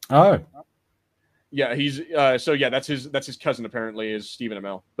 Oh, yeah, he's so yeah, that's his cousin apparently is Stephen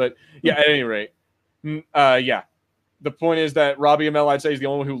Amell. But yeah, at any rate, yeah, the point is that Robbie Amell, I'd say, is the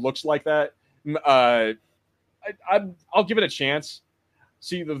only one who looks like that. I'll give it a chance.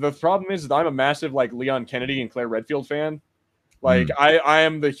 See, the problem is that I'm a massive like Leon Kennedy and Claire Redfield fan. Like I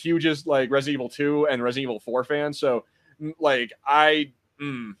am the hugest like Resident Evil 2 and Resident Evil 4 fan. So like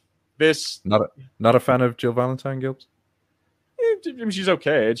this not a fan of Jill Valentine, Gibbs. She's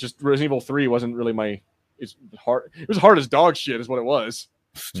okay. It's just Resident Evil 3 wasn't really my. It's hard. It was hard as dog shit, is what it was.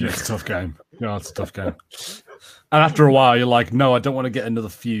 Yeah, it's a tough game. Yeah, it's a tough game. And after a while, you're like, no, I don't want to get another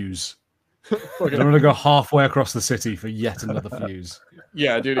fuse. I don't want to go halfway across the city for yet another fuse.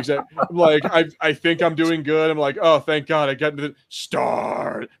 Yeah, dude, exactly. Like, I think I'm doing good. I'm like, oh, thank God, I got into the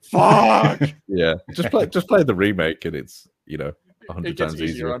start. Fuck. Yeah, just play the remake, and it's 100 times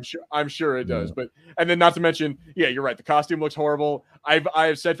easier. I'm sure it does. But and then not to mention, yeah, you're right. The costume looks horrible.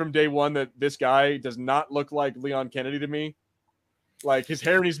 I've said from day one that this guy does not look like Leon Kennedy to me. Like his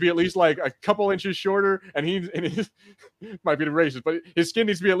hair needs to be at least like a couple inches shorter, and his might be racist, but his skin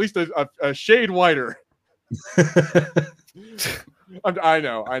needs to be at least a shade whiter. I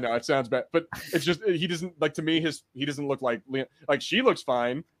know, it sounds bad, but it's just he doesn't like to me. He doesn't look like Leon. Like she looks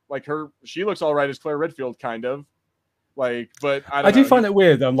fine. Like she looks all right as Claire Redfield, kind of. Like, but I do find it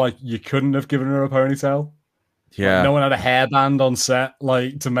weird. I'm like, you couldn't have given her a ponytail. Yeah, like, no one had a hairband on set,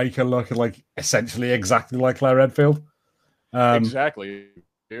 like to make her look like essentially exactly like Claire Redfield. Exactly,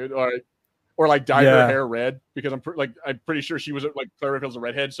 dude. Or like dye her hair red because I'm pretty sure she was like Claire Redfield's a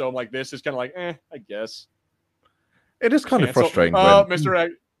redhead, so I'm like this is kind of like I guess. It is kind of frustrating. Oh, Mr.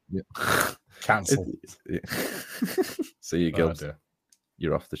 Egg. Yeah. Cancel. See you, Gilbs.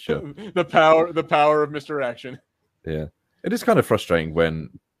 You're off the show. The power of Mr. Action. Yeah, it is kind of frustrating when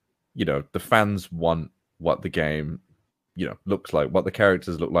the fans want what the game looks like, what the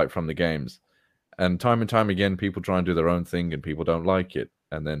characters look like from the games. And time again, people try and do their own thing, and people don't like it,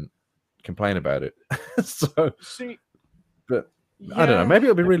 and then complain about it. So, but yeah. I don't know. Maybe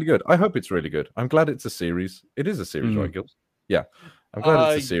it'll be really good. I hope it's really good. I'm glad it's a series. It is a series, right, Gilbs? Yeah, I'm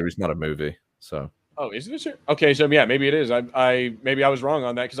glad it's a series, not a movie. So, is it a series? Okay, so yeah, maybe it is. Maybe I was wrong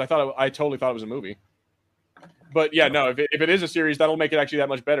on that because I totally thought it was a movie. But yeah, no. If it is a series, that'll make it actually that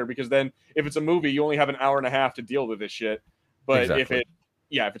much better because then if it's a movie, you only have an hour and a half to deal with this shit. But exactly.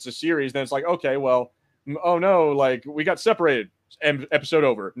 if it's a series, then it's like, okay, well, oh no, like we got separated. Episode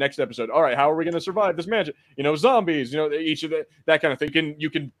over. Next episode. All right, how are we going to survive this magic? Zombies. Each of that kind of thing. You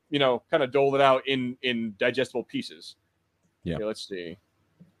can kind of dole it out in digestible pieces. Yeah. Okay, let's see.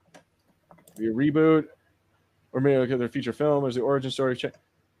 Be a reboot, or maybe look at their feature film as the origin story. Check.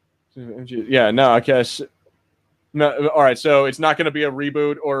 Yeah. No, I guess. No. All right. So it's not going to be a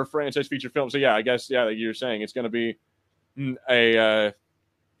reboot or a franchise feature film. So yeah, I guess like you're saying, it's going to be a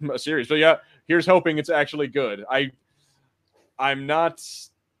series. So yeah, here's hoping it's actually good. I'm not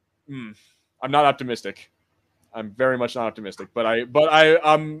optimistic. I'm very much not optimistic, but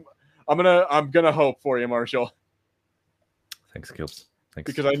I'm gonna hope for you, Marshall. Thanks, Gilbs.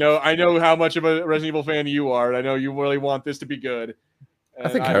 Thanks. Because I know how much of a Resident Evil fan you are. And I know you really want this to be good. I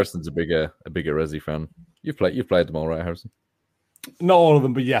think Harrison's a bigger Resi fan. You've played them all, right, Harrison? Not all of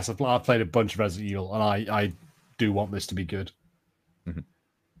them, but yes, I've played a bunch of Resident Evil, and I do want this to be good. Mm-hmm.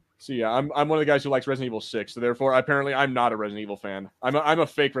 So yeah, I'm one of the guys who likes Resident Evil 6. So therefore, apparently, I'm not a Resident Evil fan. I'm a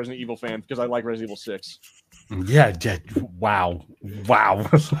fake Resident Evil fan because I like Resident Evil 6. Yeah. Wow.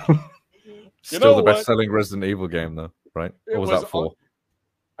 Still the best-selling Resident Evil game, though, right? Or was that 4?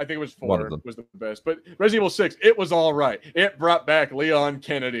 I think it was 4 was the best. But Resident Evil 6, it was all right. It brought back Leon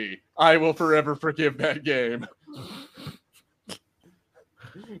Kennedy. I will forever forgive that game.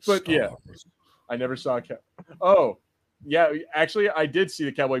 But yeah, I never saw yeah, actually, I did see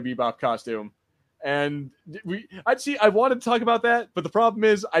the Cowboy Bebop costume. And I wanted to talk about that, but the problem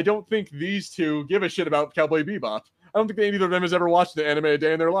is I don't think these two give a shit about Cowboy Bebop. I don't think either of them has ever watched an anime a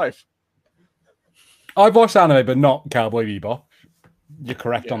day in their life. I've watched anime, but not Cowboy Bebop. You're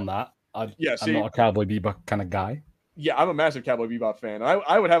correct on that. I'm not a Cowboy Bebop kind of guy. Yeah, I'm a massive Cowboy Bebop fan.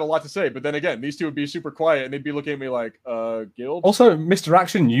 I would have a lot to say, but then again, these two would be super quiet and they'd be looking at me like, Guild? Also, Mr.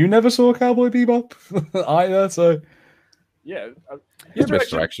 Action, you never saw Cowboy Bebop either, so... Yeah.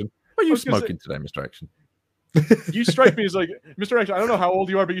 Mr. Action. What are you smoking today, Mr. Action? You strike me as like, Mr. Action, I don't know how old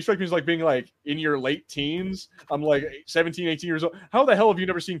you are, but you strike me as like being like in your late teens. I'm like 17, 18 years old. How the hell have you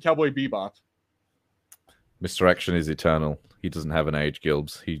never seen Cowboy Bebop? Mr. Action is eternal. He doesn't have an age,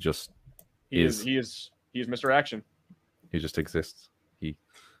 Gilbs. He just is. He is Mr. Action. He just exists.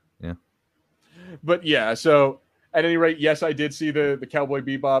 But yeah, so at any rate, yes, I did see the Cowboy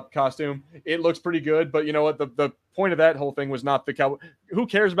Bebop costume. It looks pretty good, but you know what? The point of that whole thing was not the cowboy. Who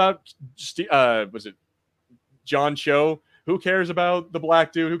cares about was it John Cho? Who cares about the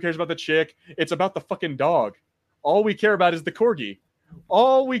black dude? Who cares about the chick? It's about the fucking dog. All we care about is the corgi.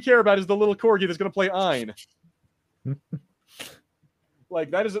 All we care about is the little corgi that's going to play Ein. Like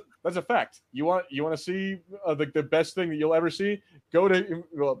that's a fact. You want to see the best thing that you'll ever see? Go to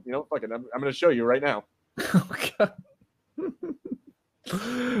fuck it. I'm going to show you right now. Oh, God.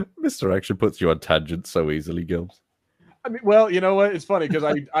 Mr. Action puts you on tangents so easily, Gilbs. I mean, well, you know what? It's funny because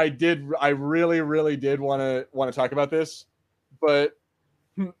I really, really did want to talk about this, but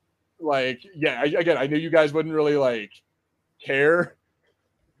like, yeah, I knew you guys wouldn't really like care.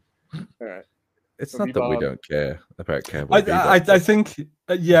 All right. It's not that we don't care about Cowboy Bebop. I think,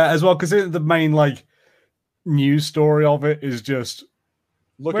 as well, because the main like news story of it is just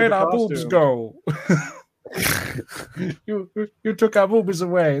where'd our boobs go? you took our boobies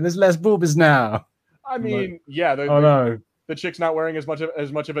away. There's less boobies now. I mean, yeah. No. The chick's not wearing as much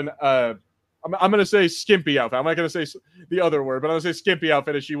of an. I'm gonna say skimpy outfit. I'm not gonna say the other word, but I'm gonna say skimpy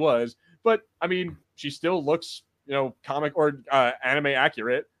outfit as she was. But I mean, she still looks, comic or anime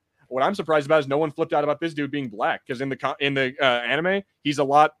accurate. What I'm surprised about is no one flipped out about this dude being black, because in the anime he's a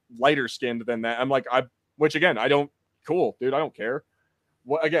lot lighter skinned than that. I'm like, which again, I don't care.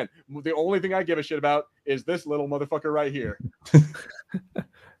 What again? The only thing I give a shit about is this little motherfucker right here.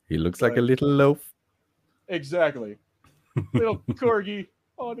 He looks like a little loaf. Exactly, little corgi.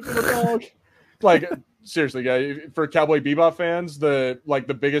 Oh, the little dog. Like seriously, guys, for Cowboy Bebop fans, the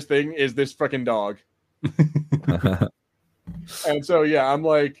biggest thing is this fucking dog. And so yeah,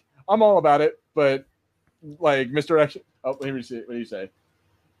 I'm all about it, but like Mr. Action. Oh, let me see. What do you say?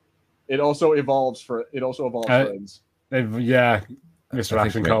 It also evolves friends. Yeah, Mr.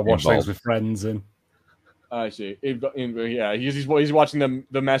 Action can't watch things with friends, and I see. He's watching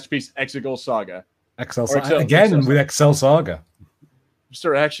the masterpiece Exegol Saga. Excel again with Excel Saga.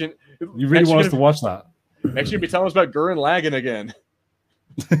 Mr. Action, you really want us to watch that? Actually, be telling us about Gurren Lagann again.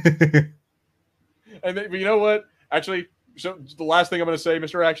 And then, you know what? Actually, so the last thing I'm going to say,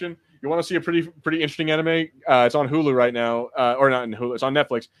 Mr. Action, you want to see a pretty interesting anime? It's on Hulu right now, or not in Hulu. It's on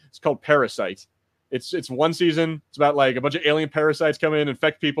Netflix. It's called Parasite. It's one season. It's about like a bunch of alien parasites come in,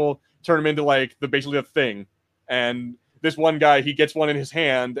 infect people, turn them into like basically a thing. And this one guy, he gets one in his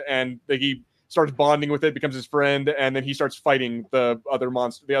hand, and he starts bonding with it, becomes his friend, and then he starts fighting the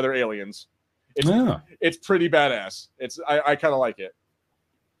other aliens. It's pretty badass. I kind of like it.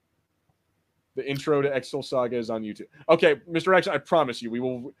 The intro to Exel Saga is on YouTube. Okay, Mr. X, I promise you, we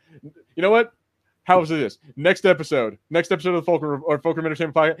will. You know what? How is this? Next episode of the Fulcrum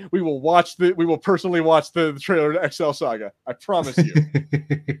Entertainment Podcast, we will personally watch the trailer to Exel Saga. I promise you.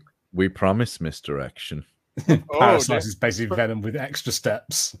 We promise, Mr. Action. Parasite is basically Venom with extra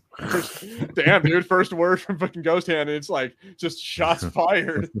steps. Damn, dude! First word from fucking Ghost Hand, and it's like just shots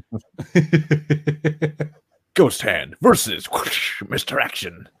fired. Ghost Hand versus Mr.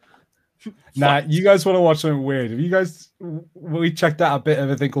 Action. Now, you guys want to watch something weird? Have you guys? We checked out a bit of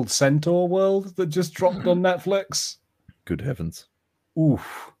a thing called Centaur World that just dropped on Netflix. Good heavens!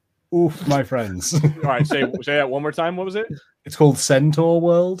 Oof, my friends. All right, say that one more time. What was it? It's called Centaur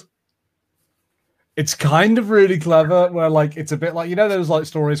World. It's kind of really clever, where like it's a bit like those like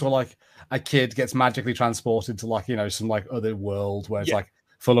stories where like a kid gets magically transported to like some like other world where it's like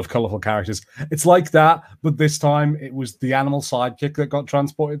full of colorful characters. It's like that, but this time it was the animal sidekick that got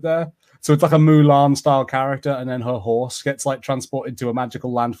transported there. So it's like a Mulan style character, and then her horse gets like transported to a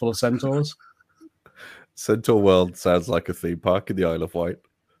magical land full of centaurs. Centaur World sounds like a theme park in the Isle of Wight.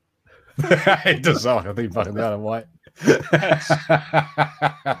 It does sound like a theme park in the Isle of Wight.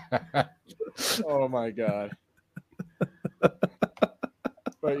 Oh my god.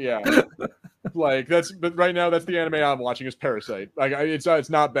 But yeah. But right now that's the anime I'm watching is Parasite. Like it's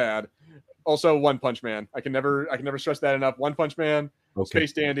not bad. Also One Punch Man. I can never stress that enough. One Punch Man,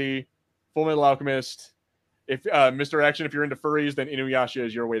 Space Dandy, Full Metal Alchemist. If Mr. Action, if you're into furries, then Inuyasha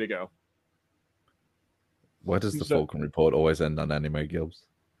is your way to go. Why does the So- Falcon Report always end on anime, Gilbs?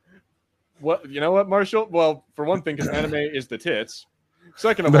 What you know what, Marshall? Well, for one thing, because anime is the tits.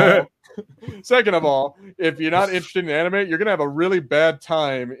 Second of all, if you're not interested in anime, you're gonna have a really bad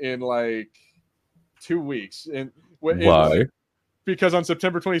time in like 2 weeks. Why? Because on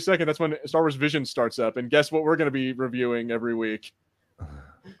September 22nd, that's when Star Wars Vision starts up, and guess what? We're gonna be reviewing every week.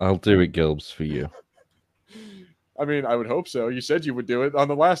 I'll do it, Gilbs, for you. I mean, I would hope so. You said you would do it on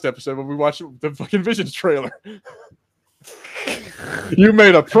the last episode when we watched the fucking Visions trailer. You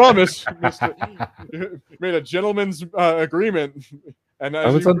made a promise, you made a gentleman's agreement, and I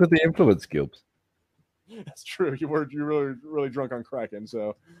was under the influence, Gilbs. That's true. You were really drunk on Kraken,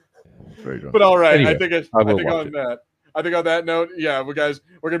 so. Very drunk. But all right, Anyway, I think on that note, yeah, we're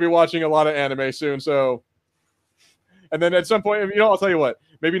gonna be watching a lot of anime soon. So, and then at some point, I'll tell you what.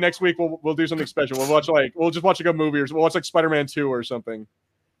 Maybe next week we'll do something special. We'll just watch like a movie, or we'll watch like Spider-Man 2 or something.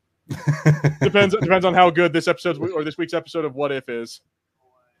 Depends on how good this episode or this week's episode of What If is.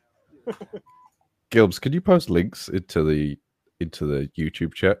 Gilbs, could you post links into the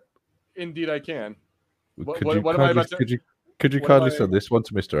YouTube chat? Indeed, I can. Could you kindly send this one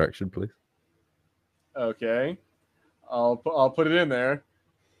to Mr. Action, please? Okay, I'll put it in there.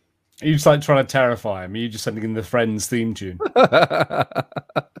 Are you just like trying to terrify him? Are you just sending in the Friends theme tune?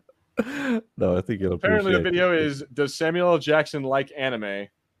 No, I think it'll. Apparently, the video is: Does Samuel L. Jackson like anime?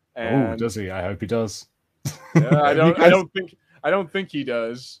 Oh, does he? I hope he does. Yeah, I don't think he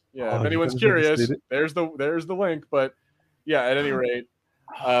does. Yeah, if anyone's curious, there's the link. But yeah, at any rate,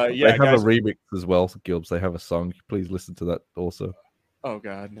 yeah, they have guys, a remix as well, Gilbs. They have a song. Please listen to that also. Oh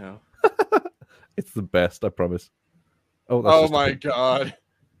God, no! It's the best, I promise. Oh my God!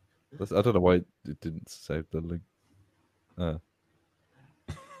 I don't know why it didn't save the link.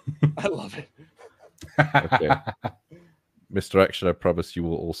 I love it. Okay. Mr. Action, I promise you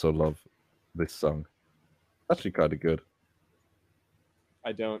will also love this song. Actually, kind of good.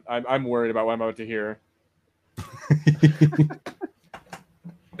 I don't. I'm worried about what I'm about to hear.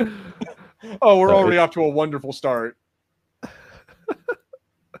 Oh, we're already off to a wonderful start.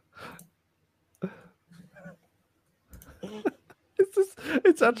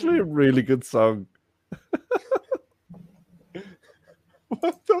 It's actually a really good song.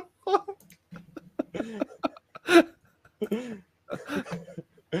 What the fuck?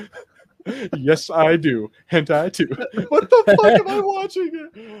 Yes, I do. And I too. What the fuck am I watching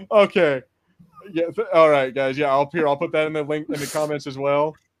here? Okay. Yeah. All right, guys. Yeah, I'll put that in the link in the comments as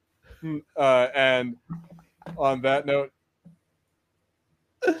well. And on that note,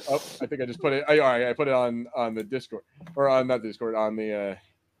 I think I just put it. All right, I put it on the Discord, or on not Discord, on the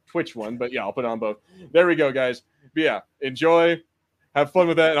Twitch one. But yeah, I'll put it on both. There we go, guys. But yeah, enjoy, have fun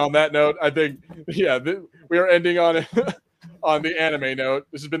with that. And on that note, I think we are ending on on the anime note.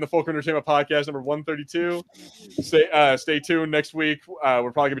 This has been the Folk Entertainment Podcast number 132. Stay tuned next week.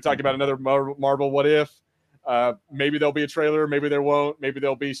 We're probably gonna be talking about another Marvel What If. Maybe there'll be a trailer. Maybe there won't. Maybe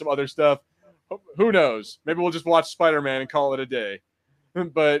there'll be some other stuff. Who knows? Maybe we'll just watch Spider-Man and call it a day.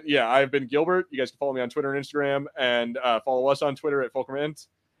 But yeah, I've been Gilbert. You guys can follow me on Twitter and Instagram, and follow us on Twitter at Fulcrum Int,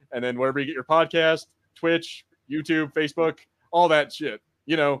 and then wherever you get your podcast, Twitch, YouTube, Facebook, all that shit.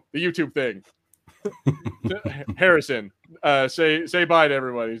 You know, the YouTube thing. Harrison, say bye to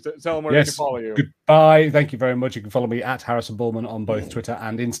everybody. Tell them where they can follow you. Goodbye. Thank you very much. You can follow me at Harrison Bullman on both Twitter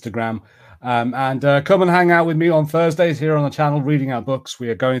and Instagram. And come and hang out with me on Thursdays here on the channel, reading our books. We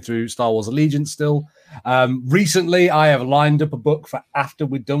are going through Star Wars Allegiance still. Recently, I have lined up a book for after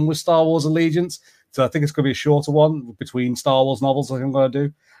we're done with Star Wars Allegiance. So I think it's going to be a shorter one between Star Wars novels, like I'm going to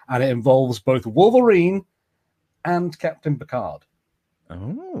do. And it involves both Wolverine and Captain Picard.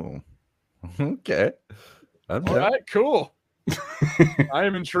 Oh, okay. All right, cool. I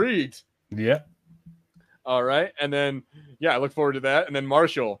am intrigued. Yeah. All right. And then, yeah, I look forward to that. And then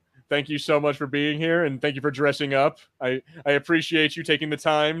Marshall, thank you so much for being here, and thank you for dressing up. I appreciate you taking the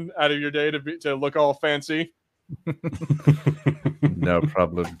time out of your day to look all fancy. No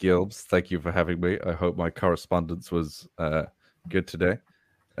problem, Gilbs. Thank you for having me. I hope my correspondence was good today.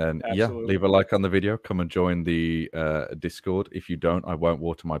 And Absolutely. yeah, leave a like on the video. Come and join the Discord. If you don't, I won't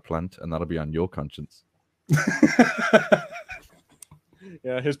water my plant, and that'll be on your conscience.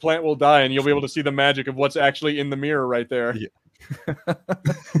 Yeah, his plant will die, and you'll be able to see the magic of what's actually in the mirror right there. Yeah.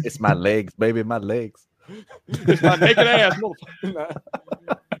 It's my legs, baby, my legs. It's my naked ass, motherfucker.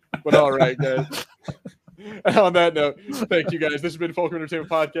 But all right, guys. And on that note, thank you guys. This has been Folk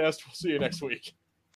Entertainment Podcast. We'll see you next week.